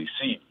easily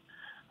see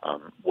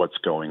what's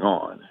going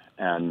on.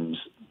 And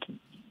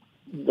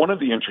one of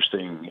the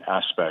interesting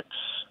aspects,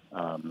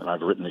 and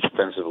I've written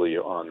extensively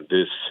on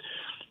this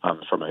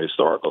from a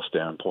historical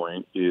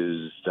standpoint,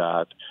 is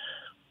that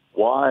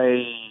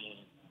why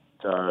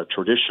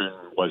tradition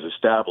was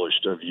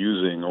established of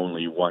using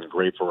only one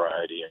grape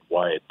variety and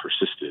why it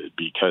persisted,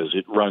 because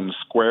it runs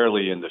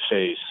squarely in the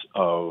face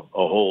of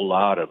a whole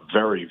lot of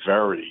very,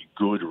 very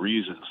good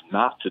reasons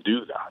not to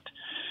do that,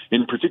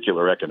 in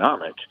particular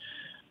economic.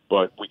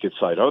 But we could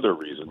cite other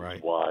reasons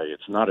why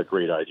it's not a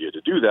great idea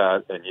to do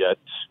that, and yet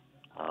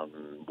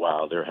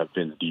while there have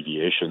been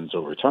deviations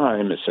over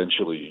time,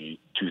 essentially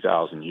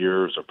 2,000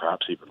 years or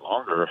perhaps even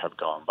longer have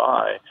gone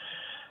by,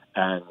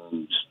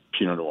 and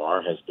Pinot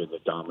Noir has been the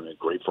dominant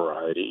grape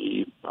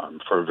variety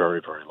for a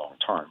very, very long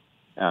time.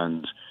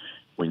 And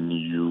when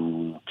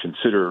you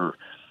consider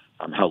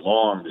how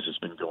long this has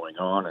been going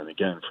on, and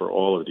again, for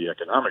all of the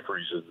economic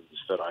reasons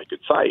that I could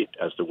cite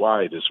as to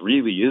why this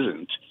really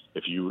isn't,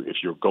 if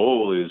your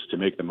goal is to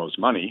make the most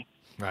money,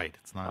 right,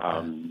 it's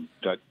not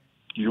that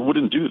you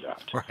wouldn't do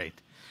that. Right.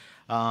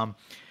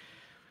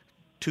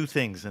 Two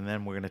things, and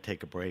then we're going to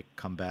take a break,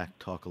 come back,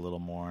 talk a little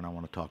more, and I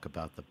want to talk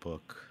about the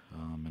book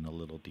in a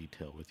little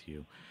detail with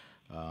you.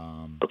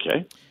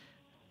 Okay.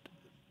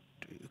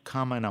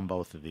 Comment on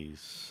both of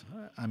these.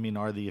 I mean,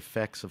 are the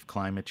effects of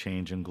climate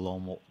change and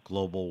global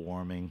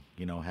warming,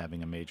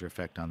 having a major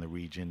effect on the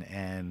region?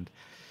 And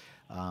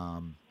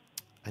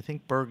I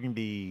think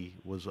Burgundy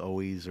was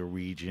always a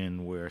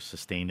region where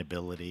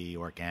sustainability,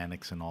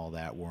 organics, and all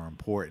that were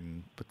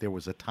important, but there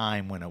was a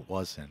time when it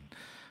wasn't.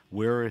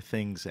 Where are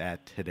things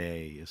at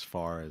today as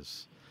far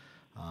as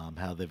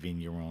how the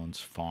vignerons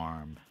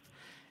farm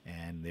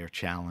and their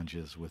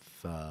challenges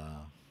with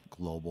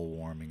global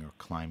warming or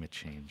climate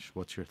change?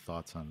 What's your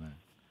thoughts on that?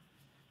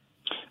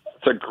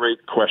 It's a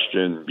great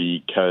question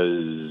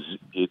because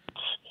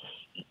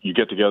you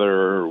get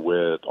together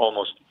with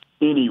almost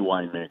any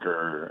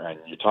winemaker and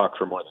you talk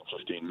for more than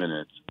 15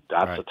 minutes,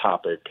 that's a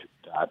topic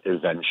that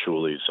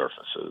eventually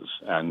surfaces,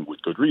 and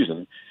with good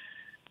reason.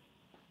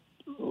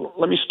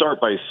 Let me start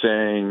by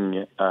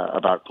saying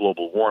about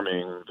global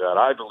warming that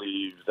I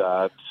believe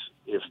that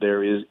if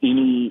there is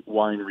any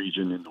wine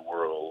region in the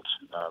world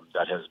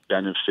that has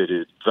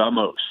benefited the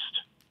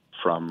most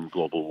from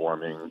global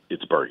warming,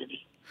 it's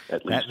Burgundy.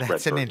 At least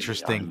that's an Burgundy.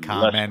 interesting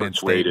comment and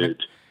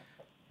statement.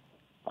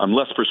 I'm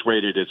less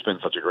persuaded it's been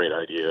such a great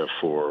idea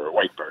for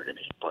white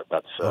Burgundy, but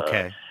that's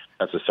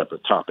a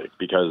separate topic,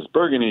 because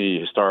Burgundy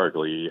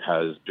historically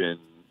has been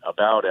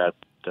about at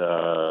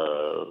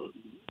the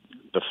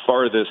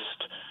farthest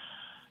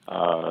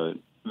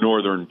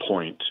northern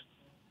point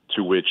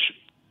to which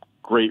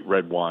great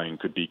red wine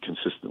could be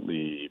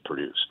consistently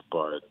produced.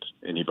 But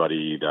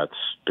anybody that's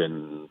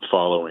been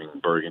following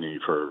Burgundy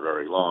for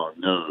very long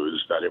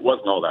knows that it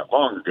wasn't all that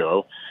long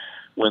ago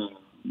when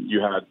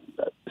you had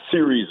a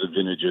series of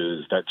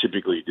vintages that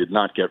typically did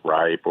not get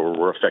ripe or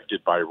were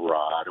affected by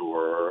rot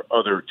or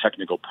other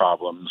technical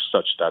problems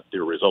such that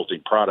the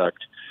resulting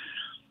product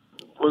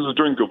was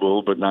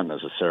drinkable but not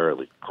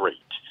necessarily great.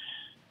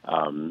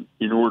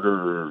 In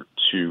order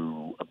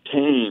to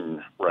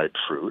obtain ripe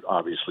fruit,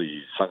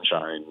 obviously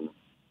sunshine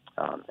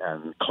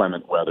and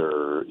clement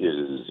weather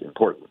is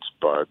important,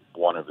 but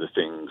one of the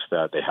things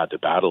that they had to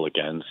battle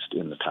against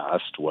in the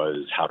past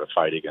was how to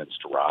fight against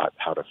rot,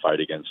 how to fight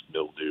against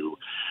mildew,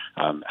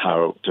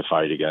 how to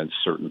fight against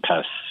certain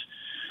pests,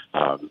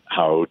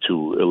 how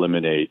to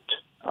eliminate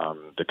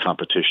the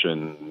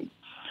competition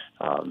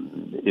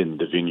in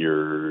the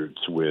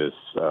vineyards with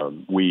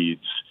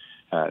weeds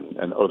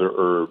and other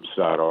herbs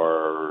that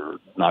are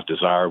not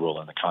desirable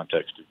in the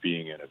context of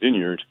being in a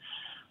vineyard,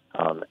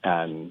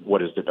 and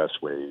what is the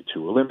best way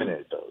to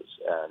eliminate those.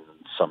 And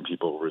some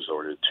people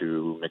resorted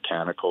to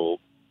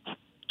mechanical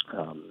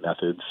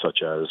methods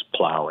such as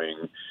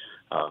plowing.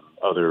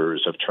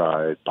 Others have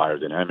tried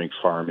biodynamic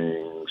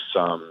farming.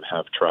 Some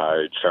have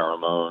tried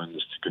pheromones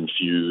to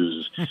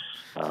confuse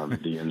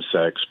the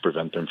insects,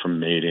 prevent them from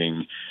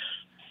mating.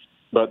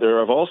 But there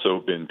have also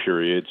been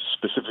periods,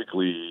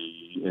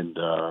 specifically in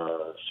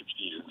the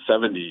 60s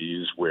and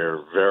 70s, where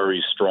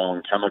very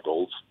strong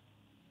chemicals,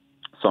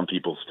 some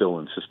people still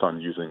insist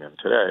on using them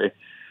today,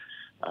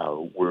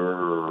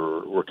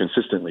 were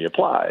consistently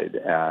applied.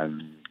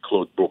 And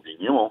Claude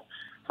Bourguignon,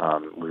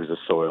 who's a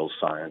soil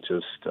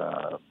scientist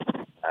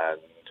and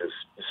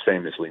is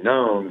famously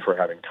known for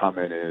having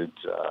commented,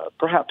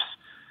 perhaps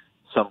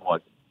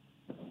somewhat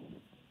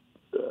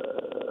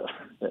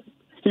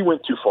he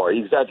went too far. He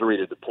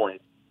exaggerated the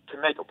point to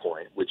make a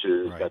point, which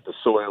is that the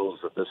soils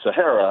of the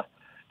Sahara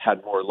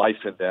had more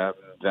life in them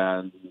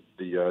than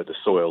the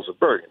soils of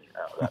Burgundy.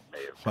 Now, that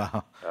may have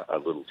been a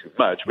little too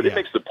much, but it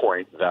makes the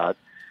point that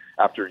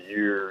after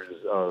years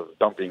of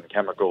dumping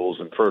chemicals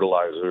and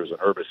fertilizers and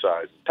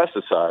herbicides and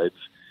pesticides,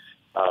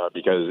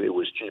 because it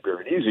was cheaper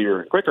and easier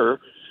and quicker,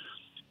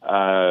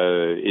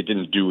 it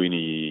didn't do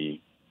anything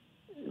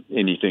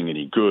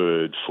any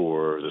good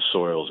for the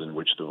soils in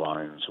which the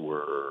vines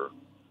were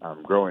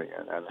growing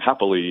in. And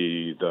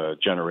happily, the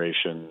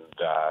generation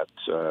that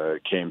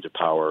came to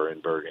power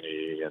in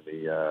Burgundy in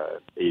the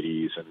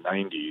 80s and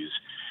 90s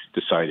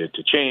decided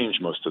to change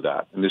most of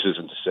that. And this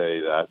isn't to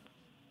say that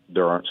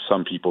there aren't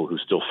some people who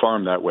still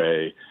farm that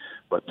way,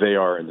 but they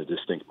are in the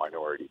distinct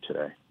minority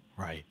today.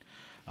 Right.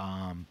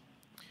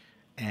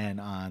 And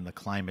on the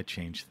climate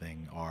change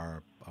thing,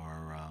 are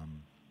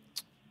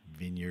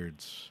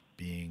vineyards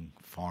being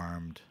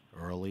farmed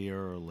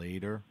earlier or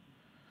later?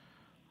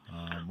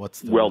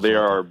 What's the they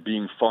result? are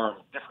being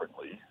farmed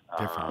differently.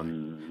 It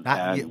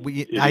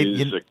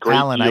is a great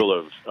Alan, deal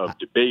of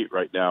debate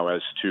right now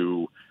as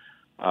to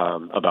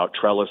about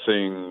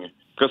trellising,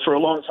 because for a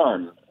long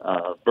time,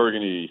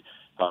 Burgundy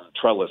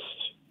trellised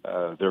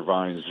their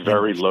vines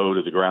very low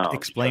to the ground.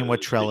 Explain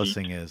what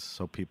trellising is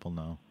so people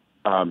know.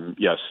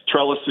 Yes,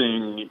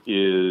 trellising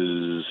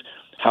is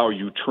how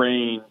you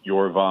train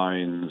your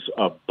vines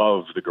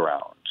above the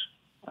ground.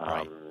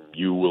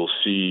 You will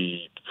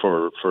see,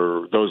 for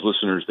those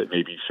listeners that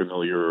may be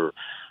familiar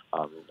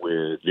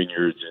with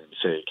vineyards in,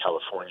 say,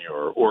 California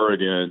or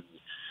Oregon,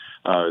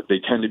 they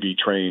tend to be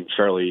trained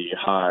fairly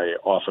high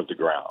off of the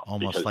ground.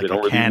 Almost like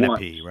a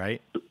canopy,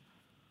 right?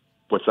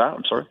 What's that?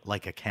 I'm sorry?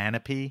 Like a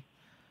canopy?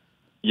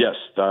 Yes,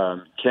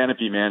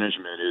 canopy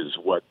management is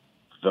what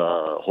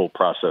the whole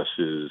process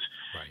is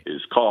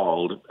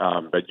called.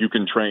 But you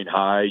can train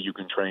high, you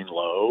can train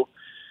low.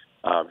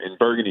 In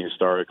Burgundy,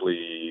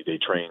 historically, they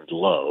trained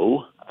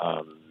low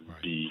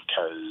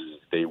because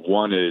they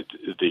wanted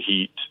the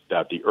heat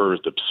that the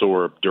earth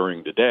absorbed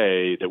during the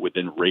day that would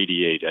then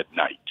radiate at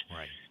night.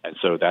 Right. And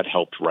so that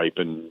helped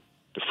ripen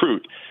the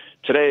fruit.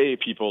 Today,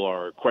 people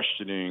are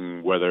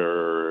questioning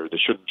whether they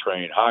shouldn't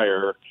train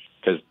higher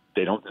because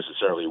they don't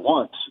necessarily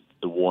want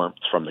the warmth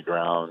from the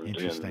ground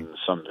in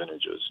some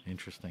vintages.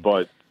 Interesting.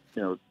 But,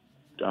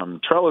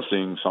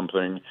 trellising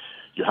something,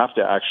 you have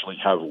to actually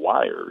have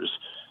wires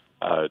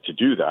to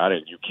do that,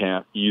 and you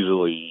can't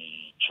easily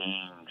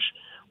change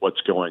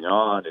what's going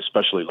on,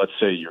 especially, let's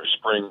say your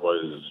spring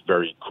was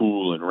very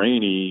cool and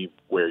rainy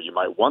where you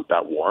might want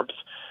that warmth.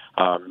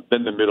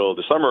 Then the middle of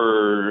the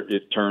summer,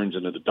 it turns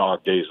into the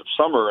dog days of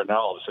summer, and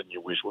now all of a sudden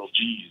you wish, well,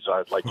 geez,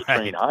 I'd like to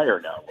train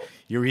higher now.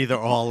 You're either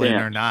all in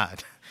or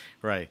not.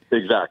 Right.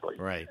 Exactly.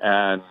 Right.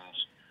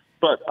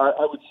 But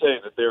I would say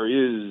that there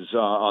is,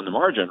 on the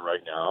margin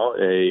right now,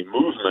 a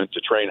movement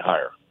to train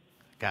higher.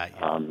 Got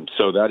you.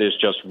 So that is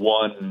just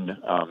one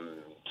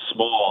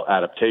small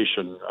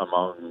adaptation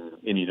among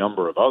any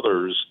number of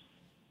others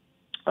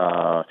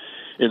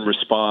in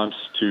response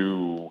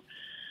to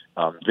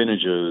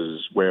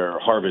vintages where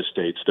harvest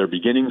dates, they're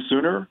beginning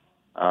sooner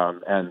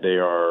and they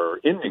are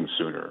ending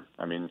sooner.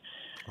 I mean,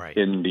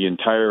 in the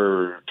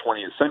entire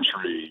 20th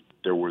century,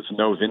 there was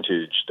no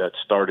vintage that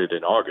started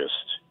in August,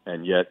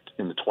 and yet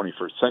in the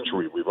 21st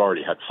century, we've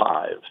already had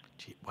 5.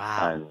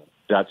 Wow. And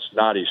that's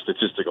not a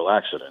statistical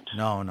accident.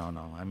 No.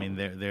 I mean,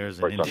 there's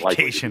an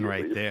indication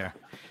right there.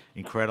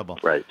 Incredible.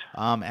 Right.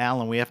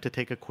 Alan, we have to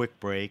take a quick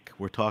break.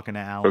 We're talking to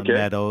Alan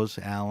Meadows.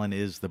 Alan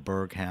is the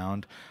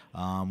Burghound.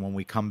 When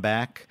we come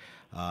back,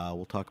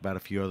 we'll talk about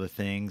a few other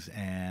things,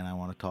 and I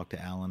want to talk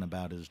to Alan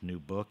about his new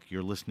book.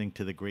 You're listening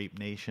to The Grape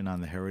Nation on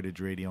the Heritage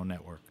Radio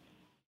Network.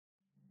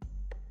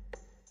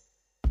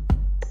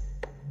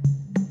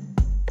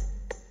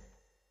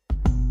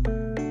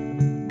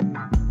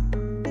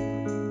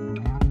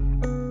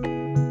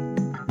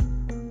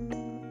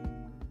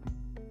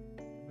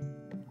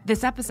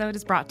 This episode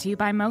is brought to you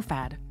by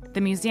MoFad, the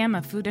Museum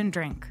of Food and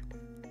Drink.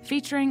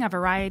 Featuring a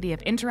variety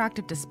of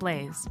interactive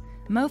displays,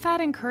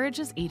 MoFad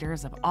encourages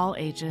eaters of all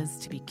ages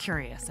to be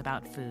curious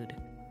about food.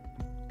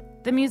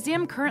 The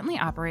museum currently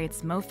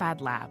operates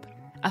MoFad Lab,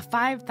 a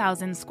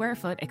 5,000 square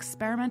foot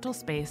experimental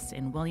space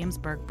in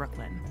Williamsburg,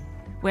 Brooklyn,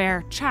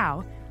 where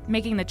Chow,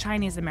 making the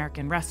Chinese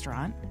American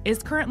restaurant,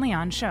 is currently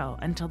on show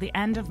until the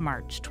end of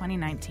March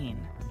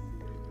 2019.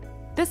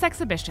 This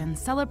exhibition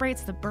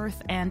celebrates the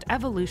birth and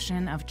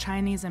evolution of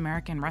Chinese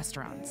American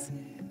restaurants,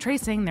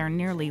 tracing their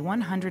nearly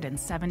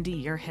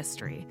 170-year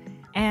history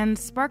and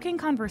sparking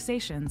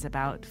conversations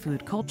about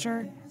food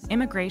culture,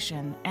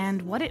 immigration,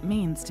 and what it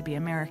means to be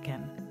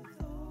American.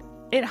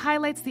 It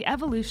highlights the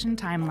evolution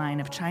timeline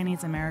of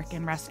Chinese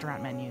American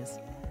restaurant menus,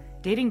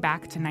 dating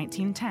back to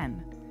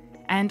 1910,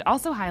 and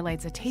also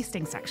highlights a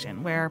tasting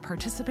section where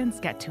participants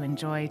get to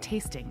enjoy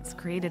tastings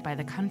created by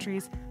the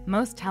country's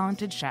most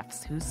talented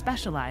chefs who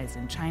specialize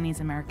in Chinese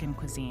American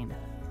cuisine.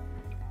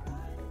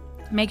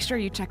 Make sure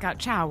you check out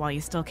Chow while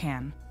you still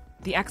can.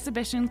 The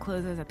exhibition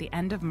closes at the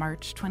end of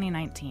March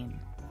 2019.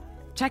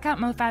 Check out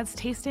MoFad's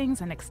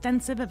tastings and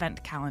extensive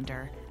event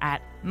calendar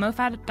at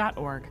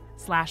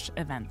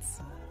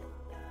mofad.org/events.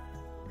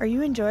 Are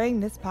you enjoying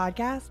this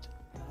podcast?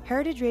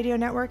 Heritage Radio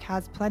Network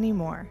has plenty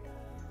more.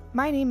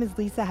 My name is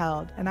Lisa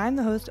Held, and I'm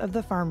the host of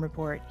The Farm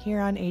Report here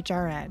on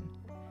HRN.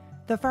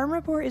 The Farm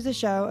Report is a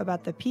show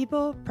about the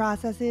people,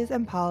 processes,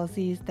 and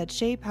policies that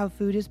shape how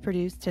food is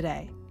produced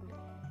today.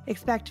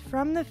 Expect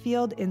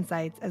from-the-field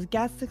insights as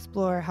guests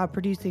explore how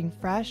producing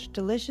fresh,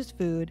 delicious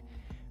food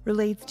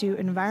relates to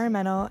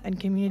environmental and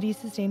community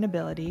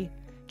sustainability,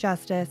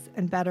 justice,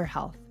 and better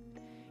health.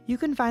 You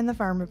can find The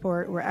Farm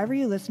Report wherever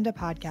you listen to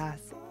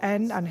podcasts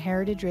and on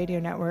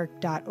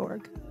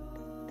heritageradionetwork.org.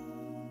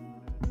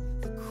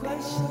 The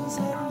questions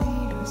that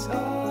lead us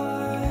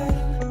on,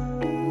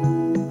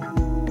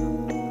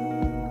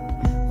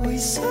 we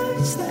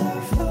search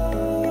therefore.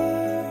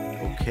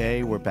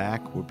 Okay, we're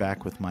back. We're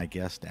back with my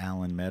guest,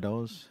 Alan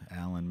Meadows.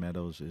 Alan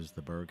Meadows is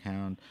the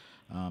Burghound.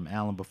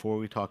 Alan, before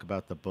we talk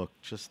about the book,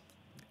 just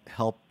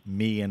help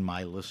me and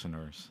my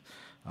listeners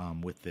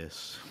with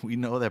this. We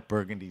know that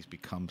Burgundy's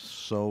become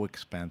so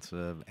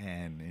expensive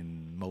and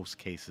in most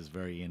cases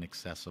very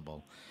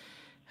inaccessible.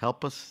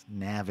 Help us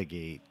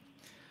navigate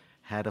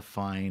how to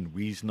find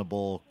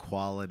reasonable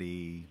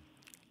quality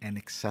and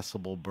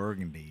accessible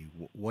Burgundy.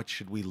 What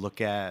should we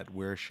look at?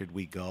 Where should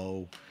we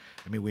go?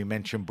 I mean, we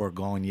mentioned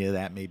Bourgogne.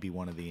 That may be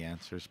one of the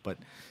answers. But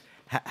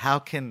how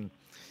can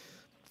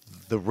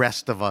the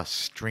rest of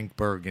us drink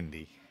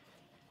Burgundy?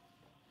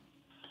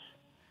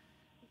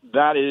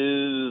 That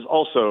is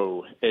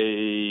also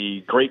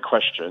a great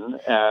question.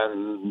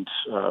 And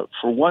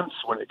for once,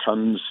 when it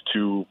comes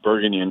to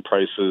Burgundian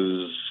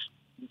prices,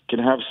 can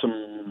have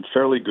some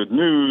fairly good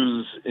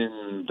news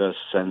in the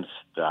sense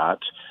that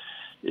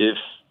if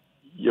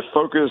you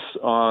focus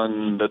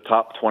on the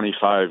top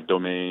 25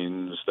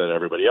 domains that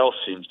everybody else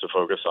seems to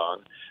focus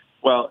on,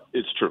 well,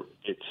 it's true.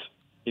 It's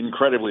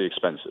incredibly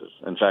expensive.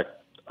 In fact,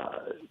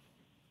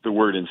 the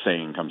word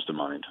insane comes to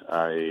mind.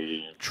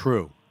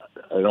 True.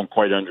 I don't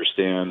quite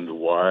understand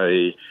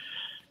why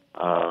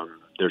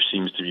there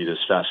seems to be this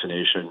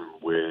fascination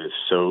with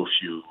so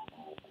few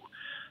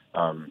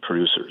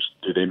producers.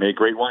 Do they make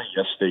great wine?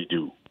 Yes, they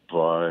do.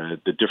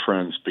 But the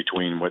difference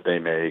between what they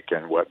make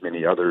and what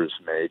many others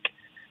make,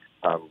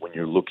 when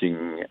you're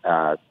looking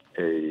at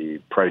a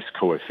price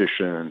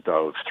coefficient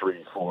of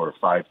 3, 4,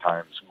 5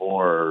 times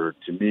more,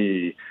 to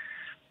me,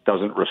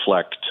 doesn't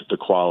reflect the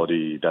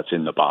quality that's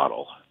in the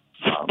bottle.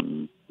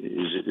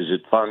 Is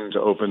it fun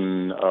to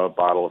open a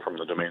bottle from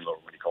the Domaine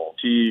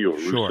Laurent-Conti or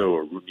Sure. Rousseau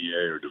or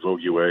Roumier or de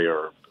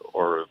Vauguier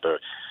or the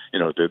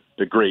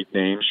great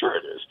names? Sure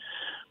it is.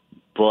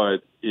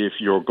 But if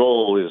your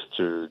goal is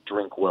to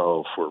drink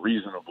well for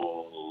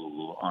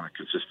reasonable on a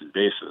consistent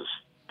basis,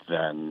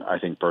 then I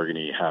think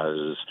Burgundy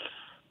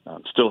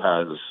still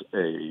has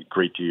a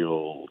great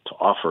deal to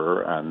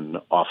offer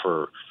and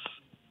offer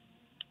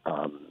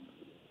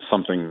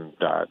something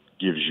that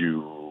gives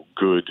you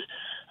good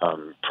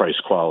price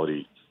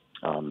quality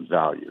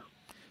value.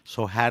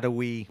 So how do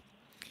we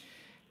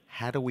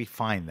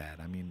find that?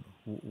 I mean,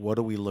 what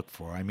do we look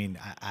for? I mean,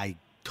 I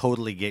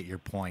totally get your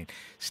point.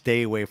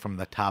 Stay away from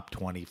the top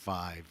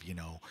 25,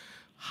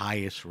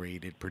 highest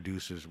rated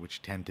producers,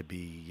 which tend to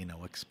be,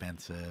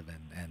 expensive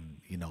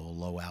and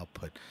low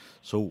output.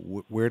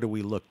 So where do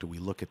we look? Do we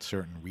look at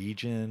certain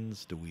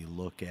regions? Do we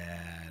look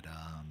at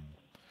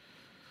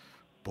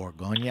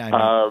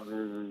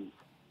Bourgogne?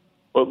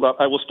 Well,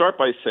 I will start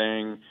by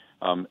saying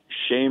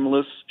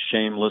shameless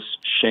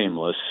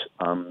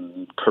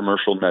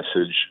commercial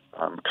message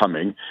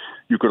coming.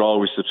 You could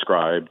always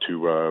subscribe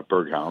to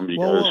Burghound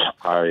because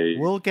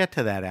we'll get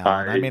to that,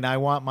 Alan. I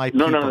want my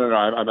people. No.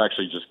 I'm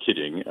actually just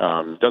kidding.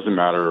 Doesn't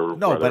matter.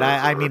 No, but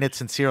I mean it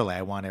sincerely.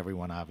 I want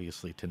everyone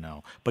obviously to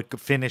know. But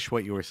finish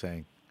what you were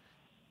saying.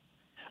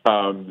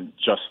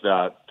 Just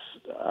that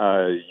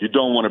you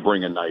don't want to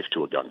bring a knife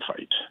to a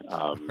gunfight.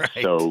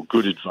 Right. So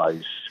good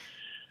advice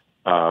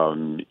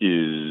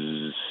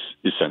is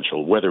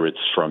essential, whether it's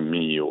from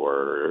me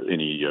or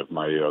any of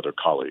my other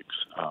colleagues,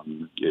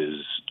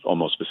 is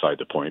almost beside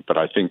the point. But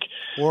I think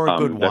or a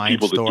good that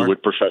people store that do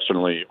it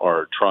professionally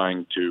are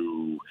trying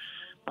to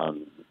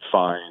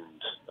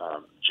find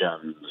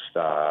gems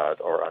that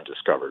are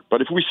undiscovered.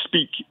 But if we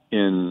speak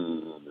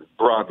in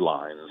broad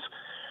lines,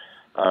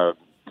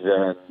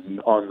 then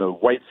on the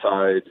white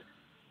side,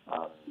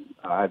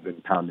 I've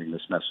been pounding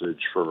this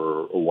message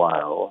for a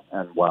while,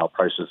 and while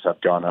prices have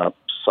gone up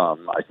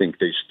some, I think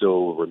they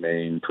still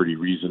remain pretty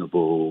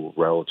reasonable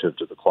relative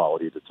to the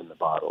quality that's in the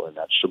bottle, and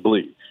that's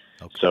Chablis.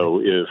 Okay.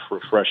 So if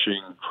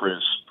refreshing,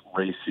 crisp,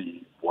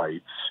 racy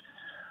whites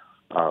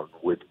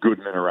with good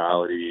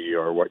minerality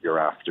are what you're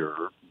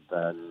after,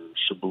 then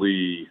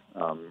Chablis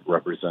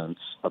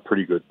represents a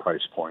pretty good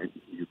price point.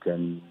 You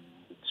can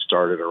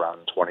start at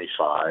around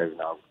 25.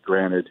 Now,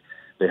 granted,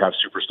 they have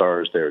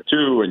superstars there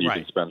too, and you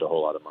can spend a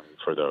whole lot of money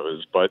for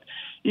those. But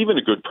even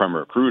a good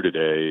Premier Cru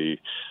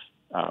today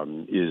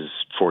is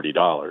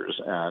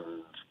 $40. And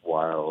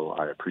while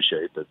I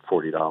appreciate that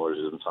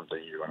 $40 isn't something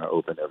you're going to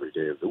open every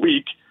day of the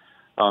week,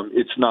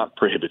 it's not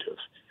prohibitive.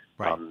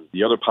 Right.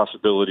 The other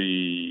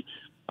possibility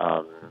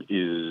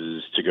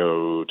is to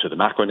go to the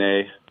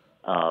Mâconnais,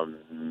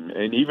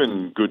 and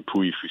even good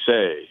Pouilly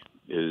Fussé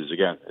is,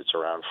 again, it's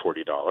around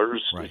 $40.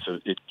 Right.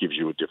 It gives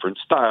you a different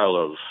style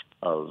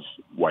of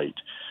white.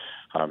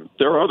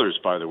 There are others,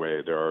 by the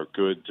way. There are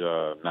good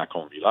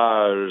Macon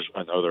Village,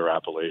 another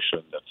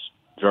appellation that's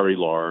very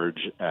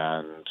large,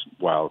 and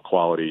while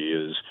quality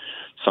is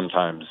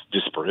sometimes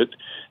disparate,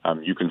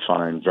 you can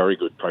find very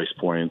good price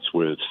points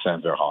with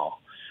Saint-Véran.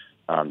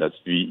 That's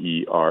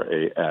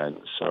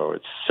Veran. So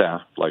it's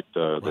Saint, like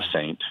the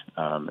saint,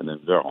 and then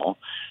Véran.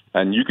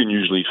 And you can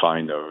usually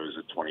find those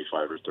at $25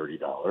 or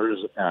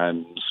 $30.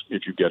 And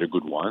if you get a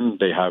good one,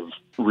 they have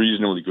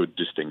reasonably good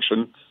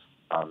distinction.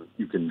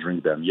 You can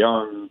drink them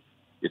young.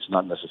 It's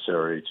not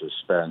necessary to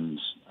spend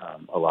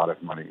a lot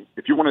of money.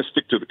 If you want to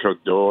stick to the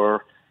Côte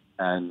d'Or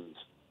and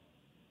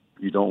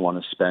you don't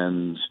want to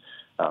spend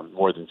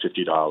more than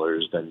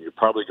 $50, then you're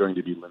probably going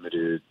to be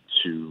limited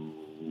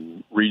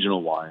to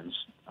regional wines.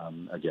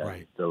 Again,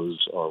 Right.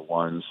 Those are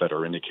ones that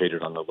are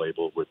indicated on the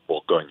label with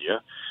Bourgogne,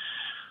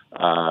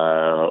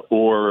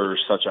 or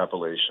such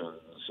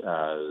appellations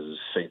as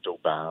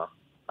Saint-Aubin,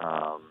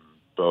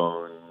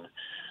 Beaune,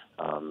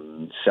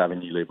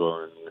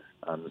 Savigny-les-Beaunes.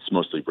 It's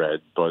mostly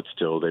red, but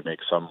still they make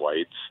some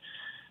whites.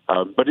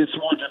 But it's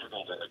more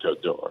difficult in the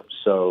Côte d'Or.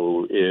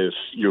 So if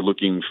you're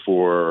looking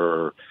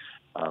for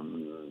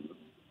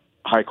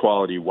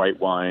high-quality white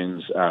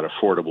wines at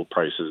affordable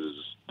prices,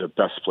 the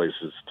best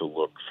places to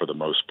look for the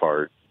most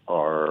part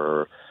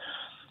are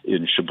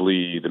in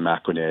Chablis, the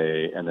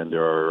Mâconnais, and then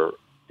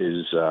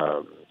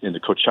in the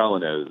Côte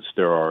Chalonnaise,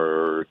 there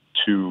are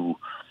two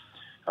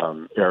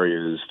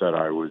areas that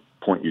I would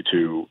point you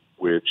to,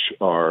 which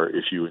are,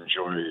 if you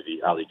enjoy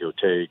the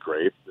Aligoté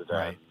grape, then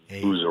Right.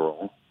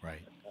 Bouzeron,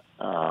 Right.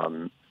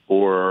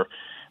 or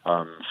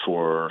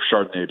for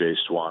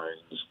Chardonnay-based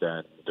wines,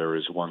 then there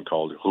is one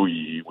called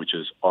Rouilly, which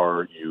is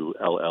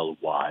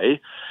Rully.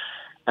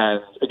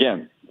 And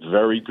again,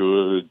 very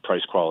good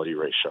price-quality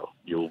ratio.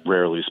 You'll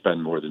rarely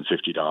spend more than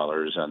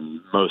 $50,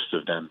 and most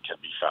of them can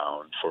be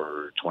found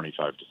for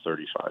 $25 to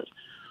 $35.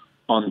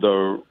 On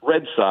the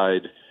red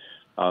side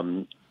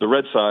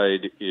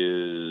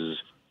is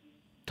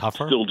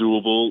Tougher? still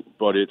doable,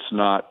 but it's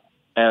not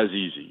as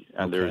easy.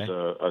 And Okay. there's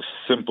a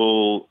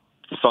simple,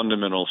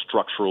 fundamental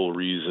structural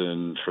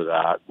reason for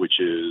that, which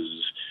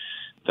is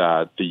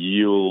that the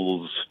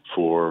yields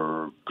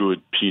for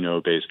good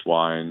Pinot-based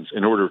wines,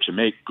 in order to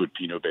make good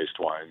Pinot-based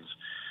wines,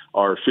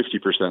 are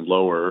 50%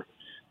 lower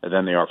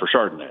than they are for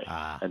Chardonnay.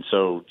 And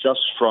so just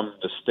from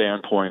the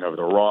standpoint of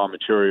the raw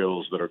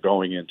materials that are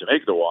going in to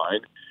make the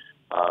wine,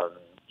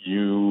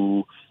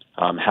 you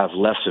have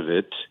less of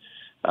it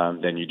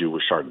than you do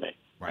with Chardonnay.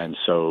 Right. And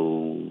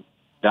so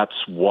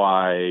that's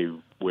why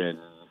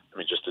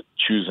just to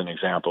choose an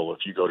example,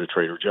 if you go to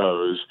Trader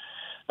Joe's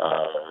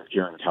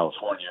here in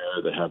California,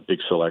 they have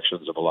big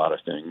selections of a lot of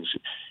things.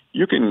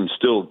 You can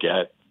still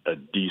get a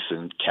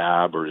decent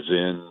Cab or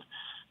Zin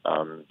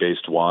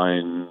based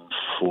wine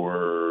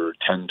for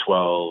 $10,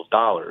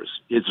 $12.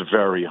 It's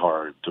very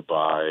hard to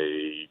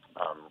buy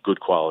good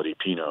quality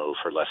Pinot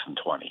for less than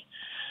 20.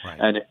 Right.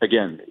 And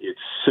again, it's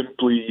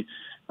simply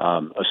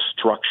a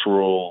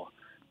structural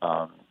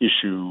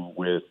issue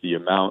with the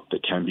amount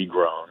that can be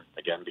grown,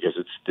 again, because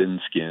it's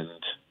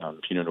thin-skinned,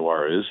 Pinot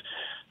Noir is,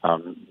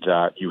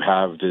 that you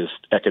have this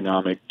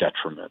economic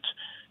detriment.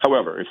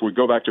 However, if we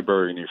go back to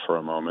Burgundy for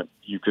a moment,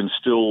 you can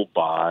still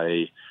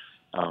buy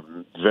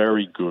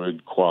very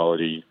good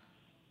quality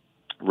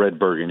red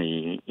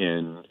Burgundy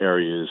in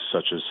areas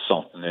such as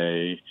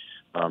Santenay,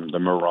 the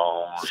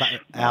Merange.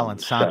 Alan,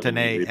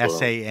 Santenay,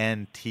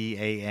 Savigny-les-Beaunes.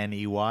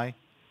 Santaney.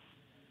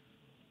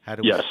 How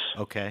do Yes.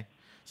 Okay.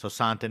 So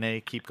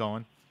Santenay, keep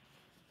going.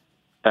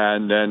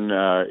 And then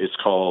it's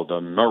called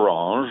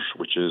Merange,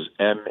 which is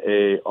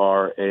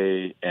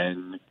Maranges.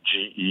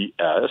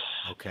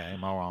 Okay,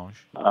 Merange.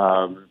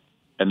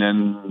 And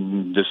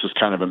then this is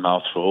kind of a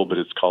mouthful, but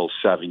it's called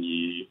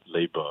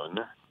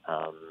Savigny-les-Beaunes,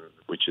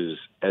 which is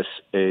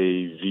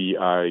Savigny,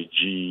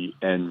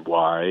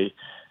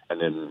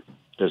 and then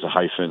there's a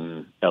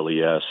hyphen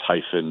les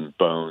hyphen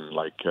bone,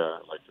 like the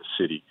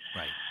city.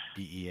 Right.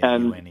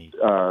 And Beune.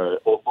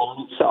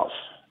 Beaune itself.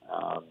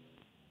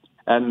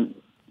 And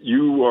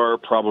you are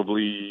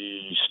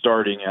probably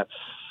starting at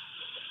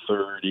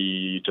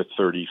 30 to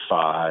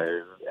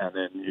 35, and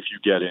then if you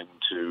get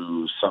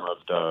into some of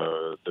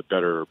the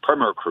better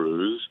Premier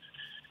Crus,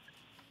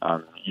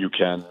 you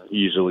can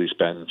easily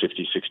spend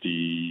 $50,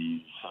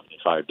 $60,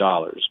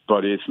 $75,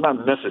 but it's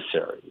not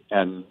necessary.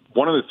 And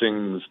one of the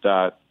things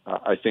that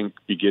I think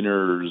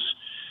beginners,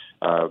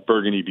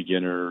 Burgundy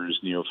beginners,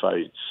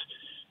 neophytes,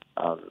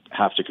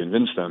 have to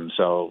convince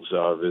themselves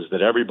of is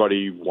that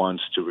everybody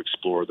wants to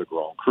explore the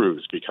Grand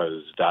Crus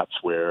because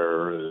that's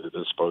where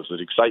the supposed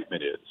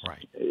excitement is.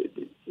 Right.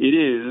 It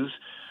is.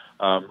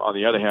 On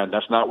the other hand,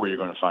 that's not where you're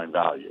going to find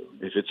value.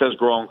 If it says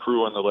Grand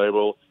Cru on the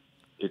label,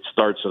 it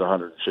starts at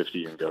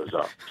 150 and goes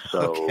up.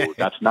 So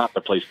that's not the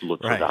place to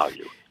look Right. for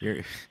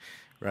value.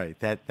 Right.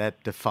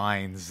 That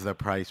defines the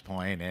price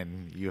point,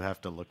 and you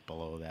have to look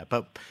below that.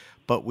 But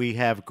but we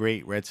have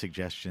great red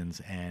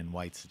suggestions and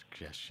white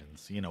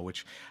suggestions,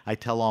 which I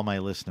tell all my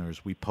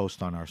listeners we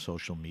post on our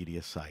social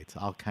media sites.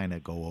 I'll kind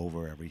of go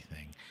over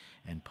everything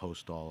and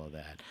post all of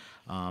that.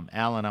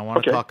 Alan, I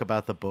want to talk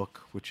about the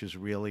book, which is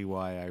really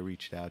why I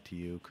reached out to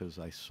you, because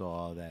I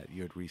saw that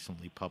you had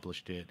recently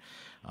published it.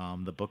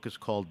 The book is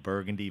called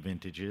Burgundy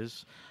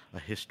Vintages, A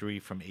History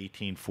from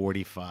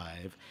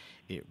 1845.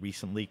 It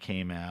recently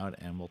came out,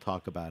 and we'll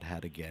talk about how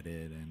to get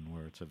it and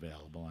where it's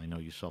available. I know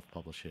you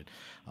self-publish it.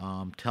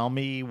 Tell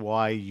me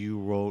why you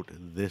wrote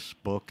this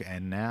book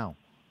and now.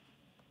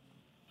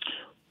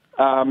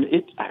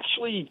 It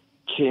actually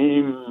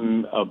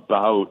came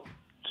about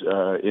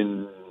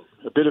in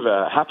a bit of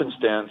a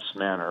happenstance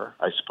manner,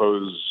 I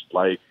suppose,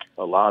 like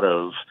a lot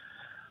of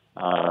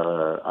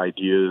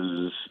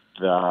ideas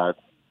that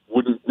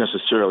wouldn't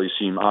necessarily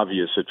seem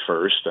obvious at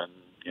first, and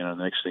the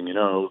next thing you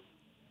know,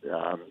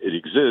 it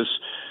exists.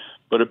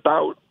 But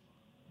about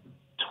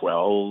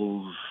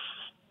 12,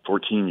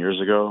 14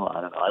 years ago, I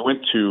don't know, I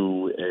went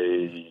to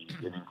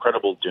an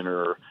incredible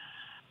dinner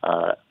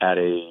at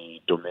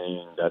a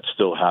domain that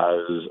still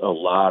has a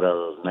lot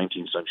of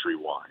 19th century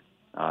wine.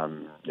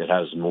 It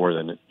has more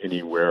than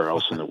anywhere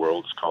else in the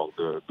world. It's called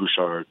the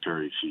Bouchard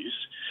Perry Feast.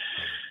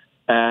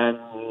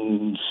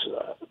 And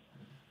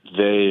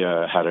they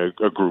had a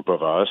group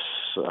of us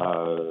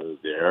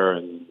there,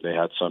 and they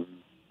had some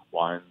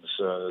wines.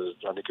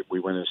 I think we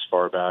went as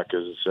far back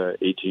as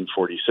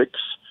 1846.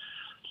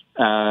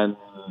 And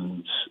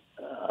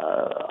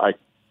I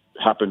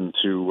happened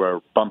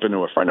to bump into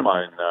a friend of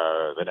mine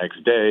the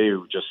next day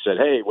who just said,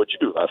 "Hey, what'd you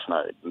do last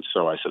night?" And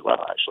so I said,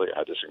 "Well, actually, I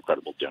had this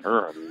incredible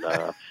dinner, and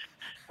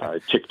I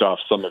ticked off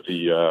some of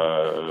the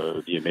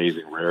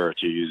amazing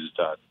rarities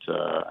that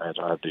I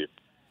had the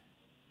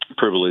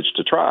privilege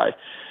to try."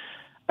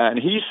 And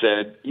he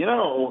said,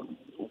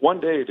 one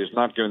day there's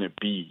not going to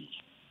be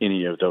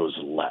any of those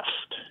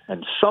left,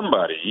 and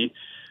somebody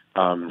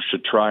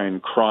should try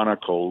and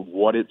chronicle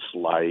what it's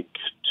like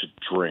to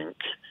drink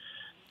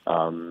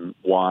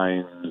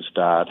wines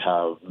that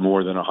have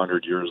more than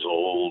 100 years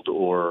old,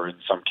 or in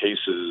some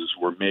cases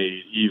were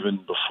made even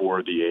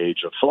before the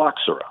age of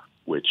phylloxera,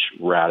 which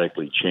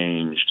radically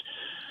changed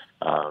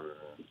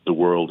the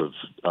world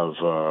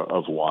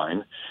of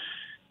wine.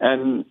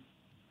 And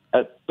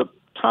at the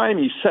time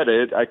he said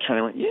it, I kind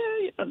of went,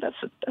 yeah,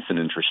 that's an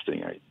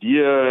interesting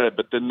idea.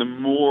 But then the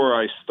more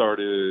I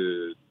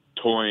started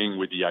toying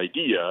with the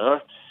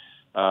idea,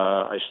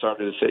 I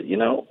started to say,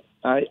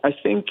 I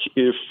think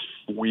if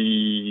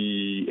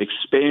we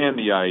expand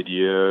the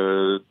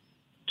idea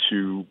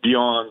to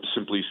beyond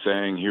simply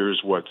saying,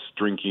 here's what's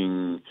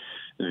drinking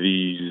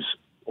these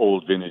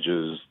old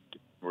vintages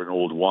or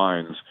old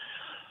wines,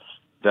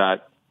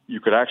 that you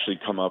could actually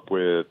come up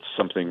with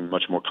something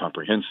much more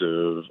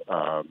comprehensive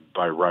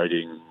by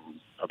writing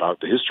about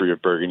the history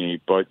of Burgundy,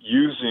 but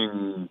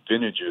using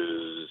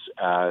vintages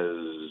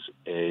as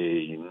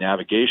a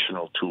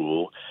navigational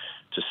tool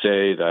to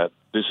say that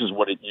this is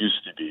what it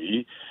used to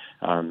be,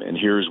 and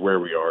here's where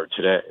we are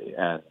today.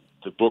 And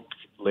the book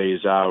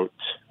lays out,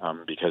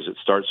 because it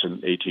starts in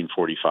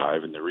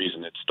 1845, and the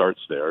reason it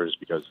starts there is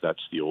because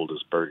that's the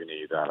oldest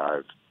Burgundy that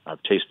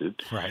I've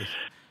tasted. Right.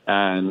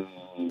 And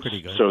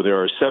pretty good. So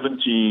there are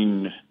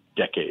 17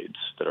 decades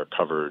that are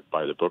covered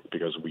by the book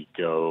because we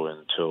go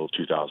until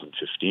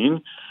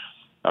 2015.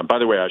 By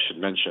the way, I should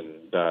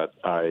mention that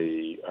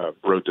I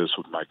wrote this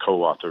with my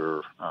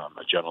co-author,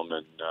 a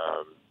gentleman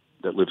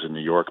that lives in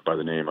New York by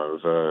the name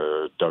of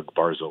Doug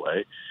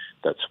Barzilay.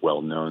 That's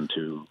well known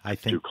to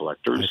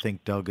collectors. I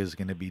think Doug is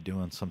going to be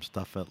doing some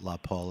stuff at La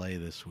Paulée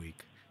this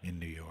week in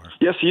New York.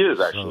 Yes, he is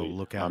actually. So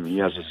look out. He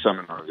has a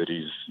seminar that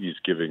he's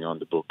giving on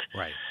the book.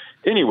 Right.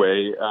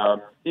 Anyway,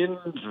 in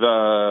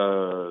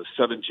the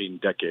 17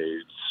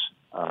 decades,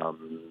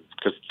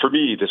 because for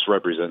me this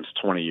represents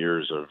 20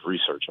 years of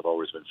research. I've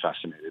always been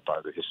fascinated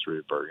by the history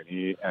of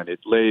Burgundy, and it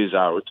lays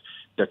out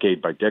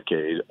decade by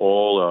decade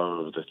all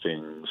of the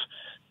things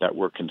that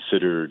were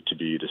considered to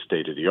be the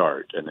state of the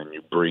art, and then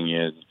you bring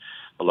in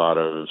a lot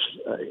of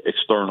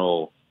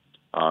external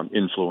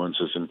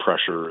influences and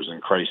pressures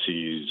and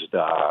crises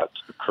that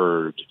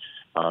occurred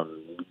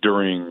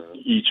during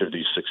each of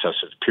these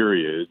successive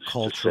periods.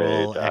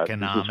 Cultural, to say that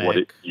economic. This is what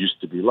it used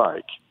to be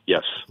like.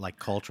 Yes. Like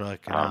cultural,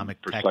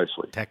 economic,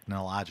 precisely.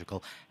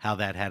 Technological, how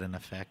that had an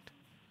effect.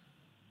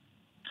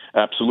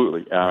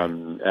 Absolutely.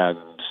 And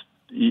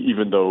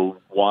even though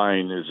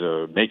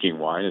making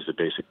wine is a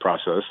basic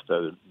process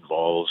that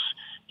involves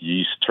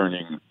yeast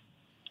turning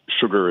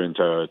sugar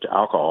into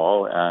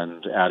alcohol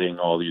and adding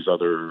all these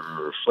other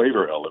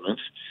flavor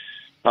elements,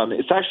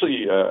 it's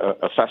actually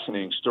a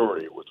fascinating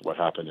story with what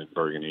happened in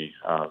Burgundy,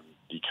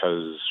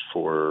 because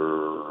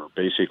for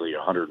basically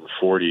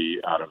 140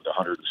 out of the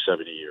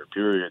 170-year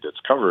period that's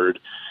covered,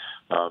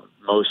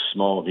 most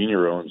small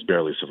vignerons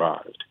barely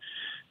survived.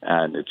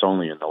 And it's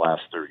only in the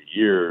last 30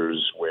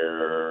 years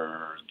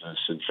where this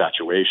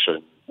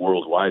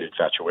worldwide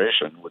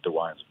infatuation with the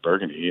wines of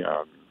Burgundy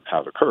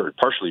have occurred,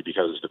 partially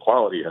because the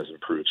quality has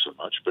improved so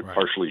much, but right.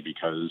 partially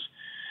because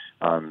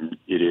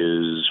It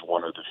is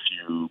one of the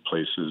few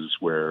places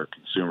where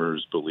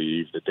consumers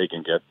believe that they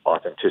can get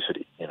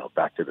authenticity.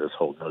 Back to this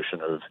whole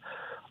notion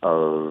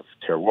of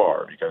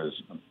terroir,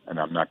 because, and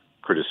I'm not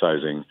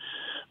criticizing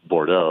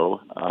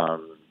Bordeaux,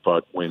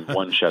 but when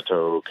one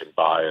chateau can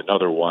buy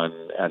another one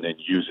and then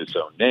use its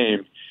own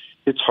name,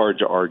 it's hard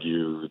to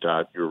argue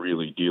that you're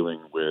really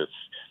dealing with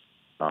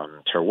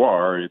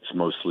terroir. It's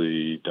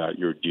mostly that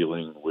you're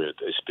dealing with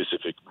a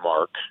specific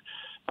mark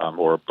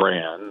or a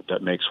brand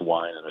that makes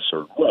wine in a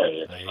certain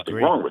way. There's nothing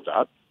wrong with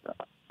that.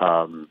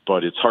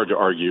 But it's hard to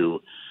argue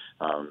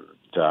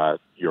that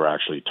you're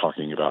actually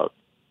talking about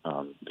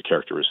the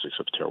characteristics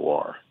of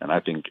terroir. And I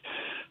think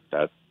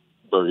that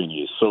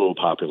Burgundy is so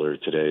popular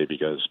today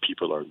because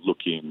people are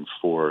looking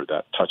for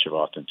that touch of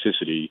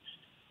authenticity,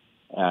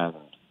 and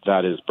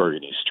that is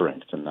Burgundy's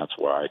strength. And that's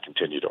why I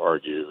continue to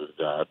argue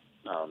that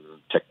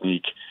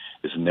technique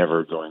is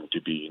never going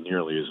to be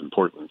nearly as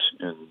important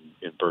in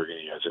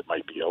Burgundy as it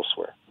might be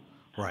elsewhere.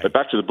 Right. But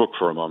back to the book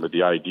for a moment.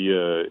 The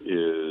idea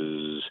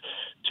is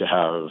to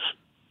have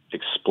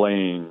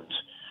explained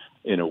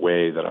in a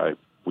way that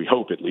we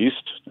hope at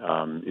least,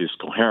 is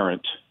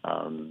coherent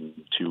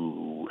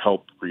to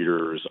help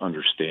readers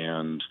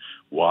understand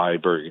why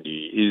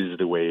Burgundy is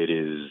the way it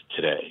is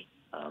today.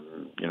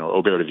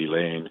 Aubert de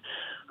Villaine,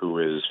 who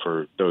is,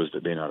 for those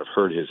that may not have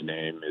heard his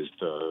name, is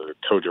the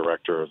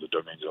co-director of the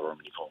Domaines de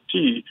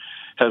Romandie-Conti,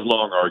 has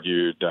long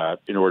argued that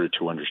in order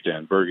to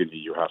understand Burgundy,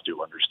 you have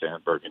to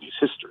understand Burgundy's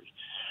history.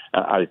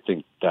 I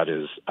think that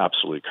is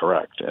absolutely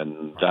correct,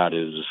 and that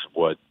is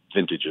what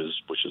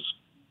Vintages, which is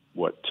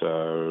what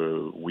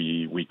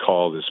we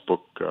call this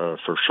book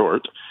for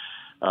short,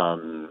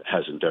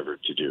 has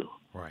endeavored to do.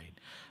 Right.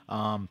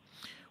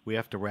 We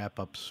have to wrap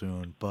up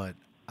soon, but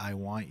I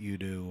want you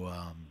to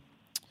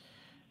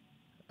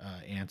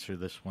answer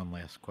this one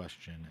last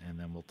question, and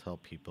then we'll tell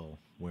people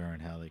where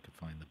and how they can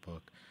find the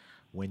book.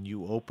 When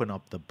you open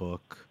up the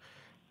book,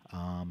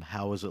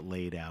 how is it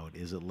laid out?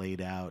 Is it laid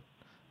out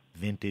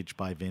vintage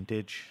by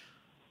vintage?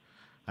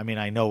 I mean,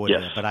 I know it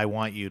is, but I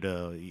want you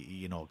to,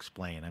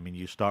 explain. I mean,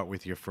 you start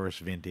with your first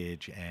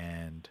vintage,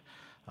 and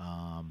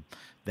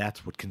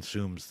that's what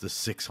consumes the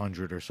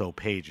 600 or so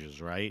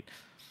pages, right?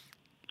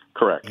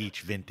 Correct.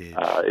 Each vintage.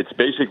 It's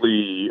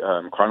basically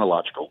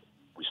chronological.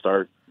 We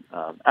start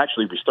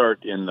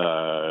in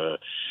the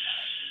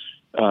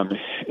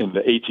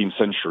 18th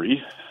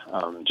century,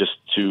 just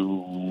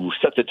to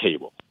set the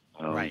table.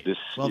 Right. This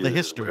the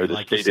history, where the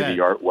like you state said. of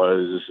the art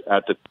was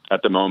at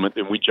the moment.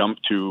 Then we jump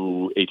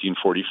to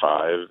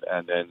 1845,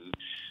 and then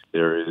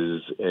there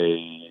is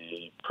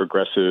a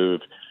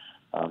progressive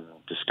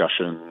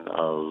discussion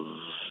of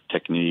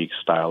technique,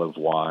 style of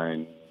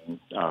wine,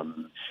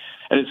 and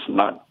it's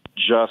not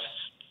just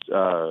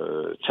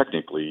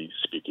technically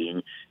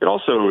speaking. It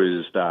also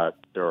is that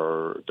there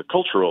are the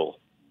cultural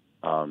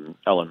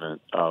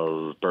element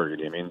of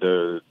Burgundy. I mean,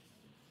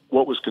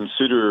 what was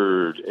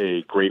considered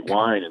a great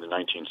wine in the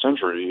 19th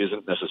century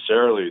isn't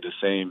necessarily the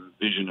same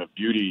vision of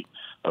beauty,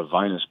 of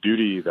vinous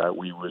beauty, that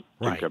we would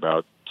think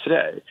about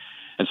today.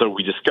 And so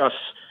we discuss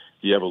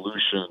the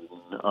evolution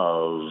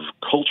of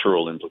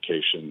cultural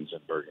implications in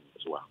Burgundy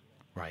as well.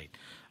 Right,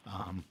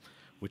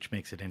 which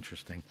makes it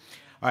interesting.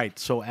 All right,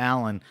 so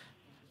Alan,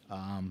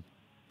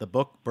 the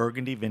book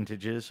Burgundy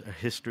Vintages, A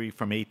History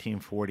from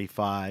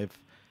 1845,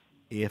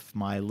 if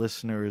my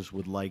listeners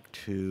would like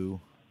to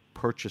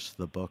purchase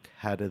the book,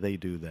 how do they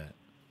do that?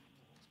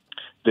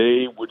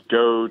 They would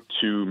go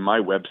to my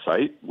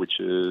website, which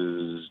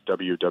is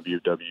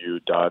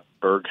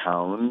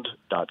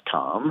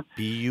www.burghound.com.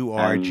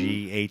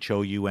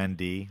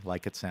 Burghound,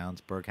 like it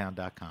sounds,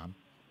 burghound.com.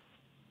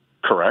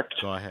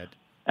 Correct. Go ahead.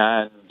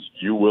 And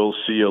you will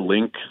see a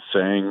link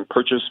saying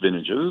purchase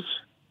vintages,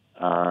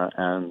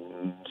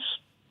 and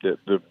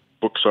the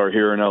books are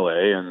here in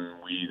LA, and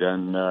we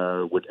then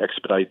would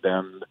expedite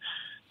them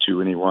to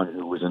anyone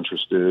who was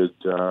interested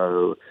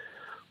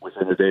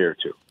within a day or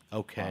two.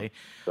 Okay.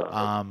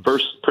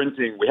 First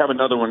printing, we have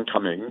another one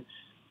coming.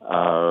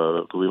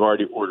 We've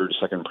already ordered a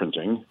second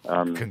printing.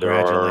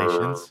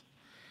 Congratulations.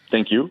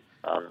 Thank you.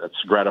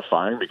 That's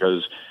gratifying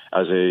because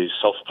as a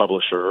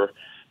self-publisher,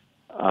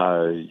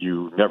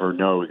 you never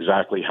know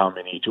exactly how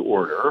many to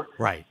order.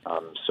 Right.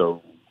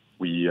 So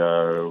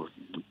the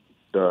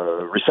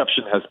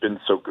reception has been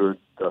so good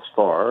thus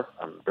far.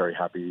 I'm very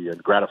happy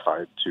and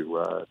gratified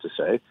to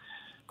say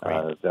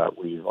that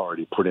we've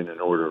already put in an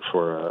order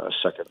for a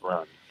second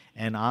run.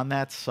 And on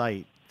that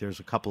site, there's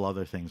a couple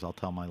other things I'll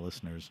tell my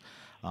listeners.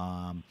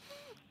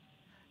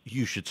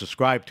 You should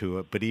subscribe to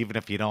it, but even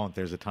if you don't,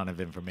 there's a ton of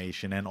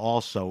information. And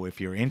also,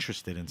 if you're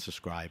interested in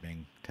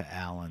subscribing to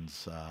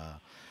Alan's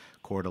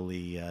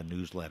quarterly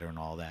newsletter and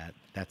all that,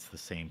 that's the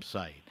same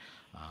site.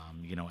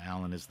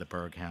 Alan is the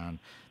Burghound.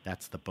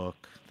 That's the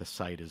book. The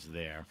site is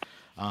there.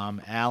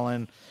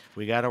 Alan,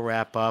 we got to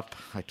wrap up.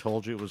 I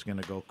told you it was going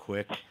to go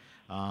quick.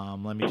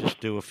 Let me just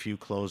do a few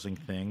closing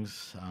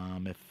things.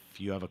 If If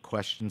you have a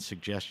question,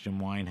 suggestion,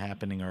 wine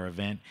happening, or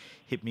event,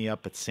 hit me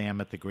up at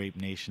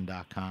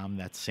sam@thegrapenation.com.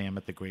 That's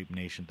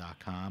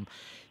sam@thegrapenation.com.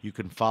 You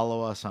can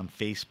follow us on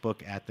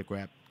Facebook at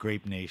The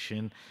Grape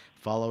Nation.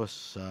 Follow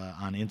us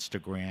on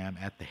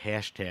Instagram at the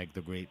hashtag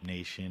The Grape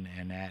Nation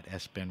and at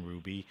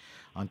SBenRuby.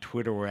 On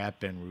Twitter, we're at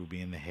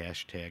BenRuby and the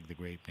hashtag The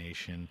Grape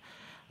Nation.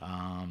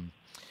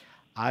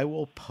 I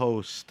will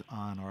post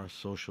on our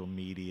social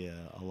media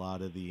a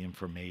lot of the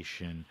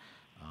information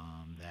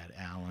that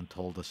Alan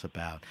told us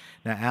about.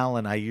 Now,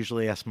 Alan, I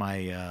usually ask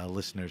my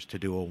listeners to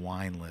do a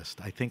wine list.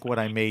 I think what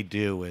I may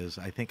do is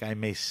I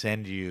may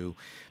send you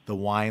the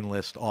wine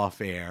list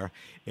off air,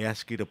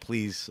 ask you to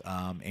please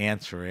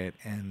answer it,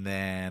 and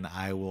then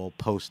I will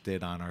post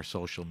it on our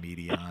social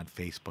media, on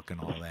Facebook and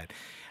all that.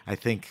 I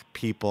think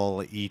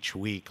people each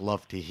week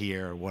love to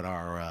hear what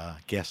our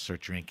guests are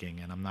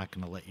drinking, and I'm not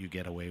going to let you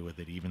get away with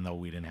it, even though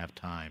we didn't have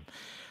time.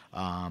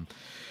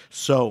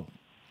 So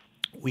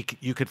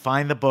you could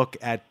find the book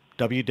at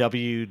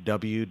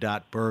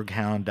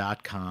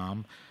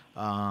www.burghound.com.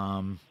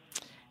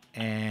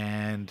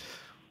 And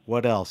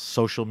what else?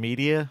 Social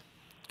media?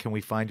 Can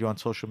we find you on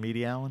social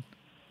media, Alan?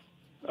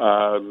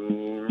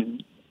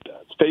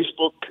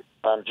 Facebook,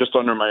 just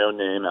under my own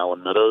name,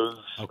 Alan Meadows.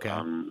 Okay.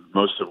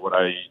 Most of what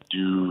I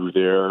do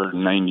there,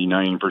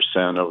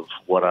 99% of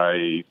what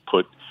I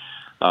put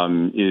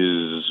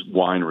is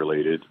wine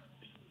related.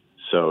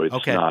 So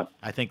it's not.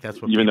 I think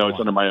that's what. Even though it's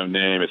under my own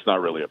name, it's not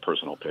really a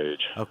personal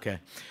page. Okay.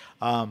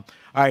 All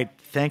right.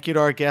 Thank you to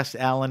our guest,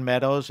 Alan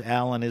Meadows.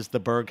 Alan is the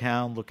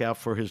Burghound. Look out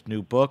for his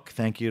new book.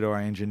 Thank you to our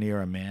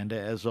engineer, Amanda,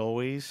 as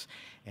always,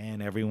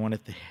 and everyone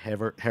at the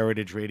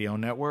Heritage Radio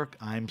Network.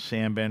 I'm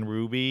Sam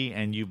BenRuby,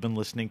 and you've been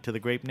listening to The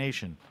Grape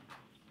Nation.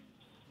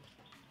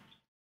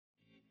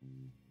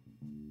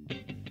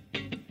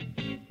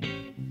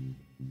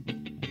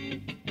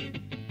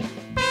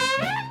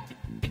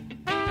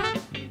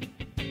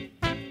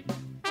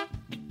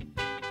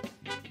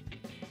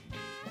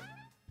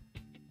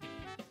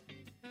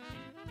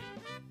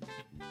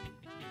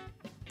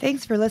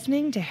 Thanks for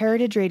listening to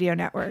Heritage Radio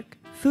Network,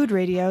 food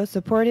radio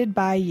supported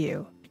by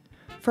you.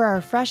 For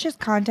our freshest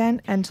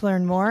content and to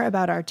learn more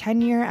about our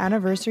 10-year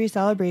anniversary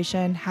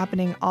celebration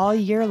happening all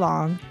year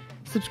long,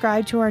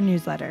 subscribe to our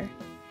newsletter.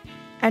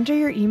 Enter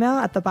your email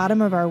at the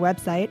bottom of our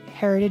website,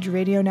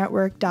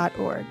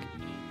 heritageradionetwork.org.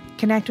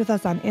 Connect with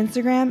us on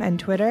Instagram and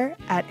Twitter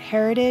at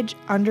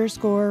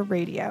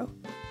heritage_radio.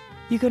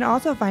 You can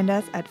also find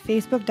us at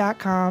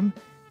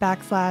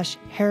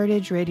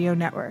facebook.com/Heritage Radio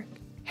Network.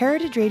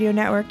 Heritage Radio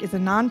Network is a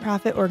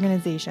nonprofit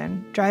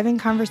organization driving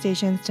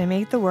conversations to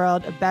make the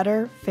world a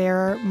better,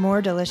 fairer,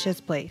 more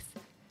delicious place.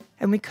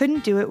 And we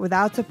couldn't do it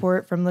without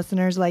support from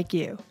listeners like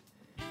you.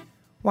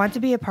 Want to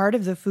be a part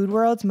of the food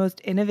world's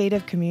most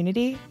innovative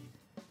community?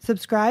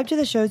 Subscribe to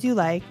the shows you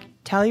like,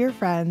 tell your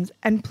friends,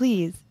 and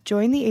please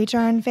join the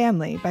HRN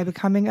family by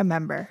becoming a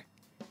member.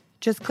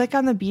 Just click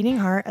on the beating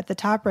heart at the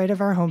top right of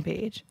our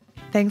homepage.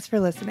 Thanks for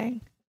listening.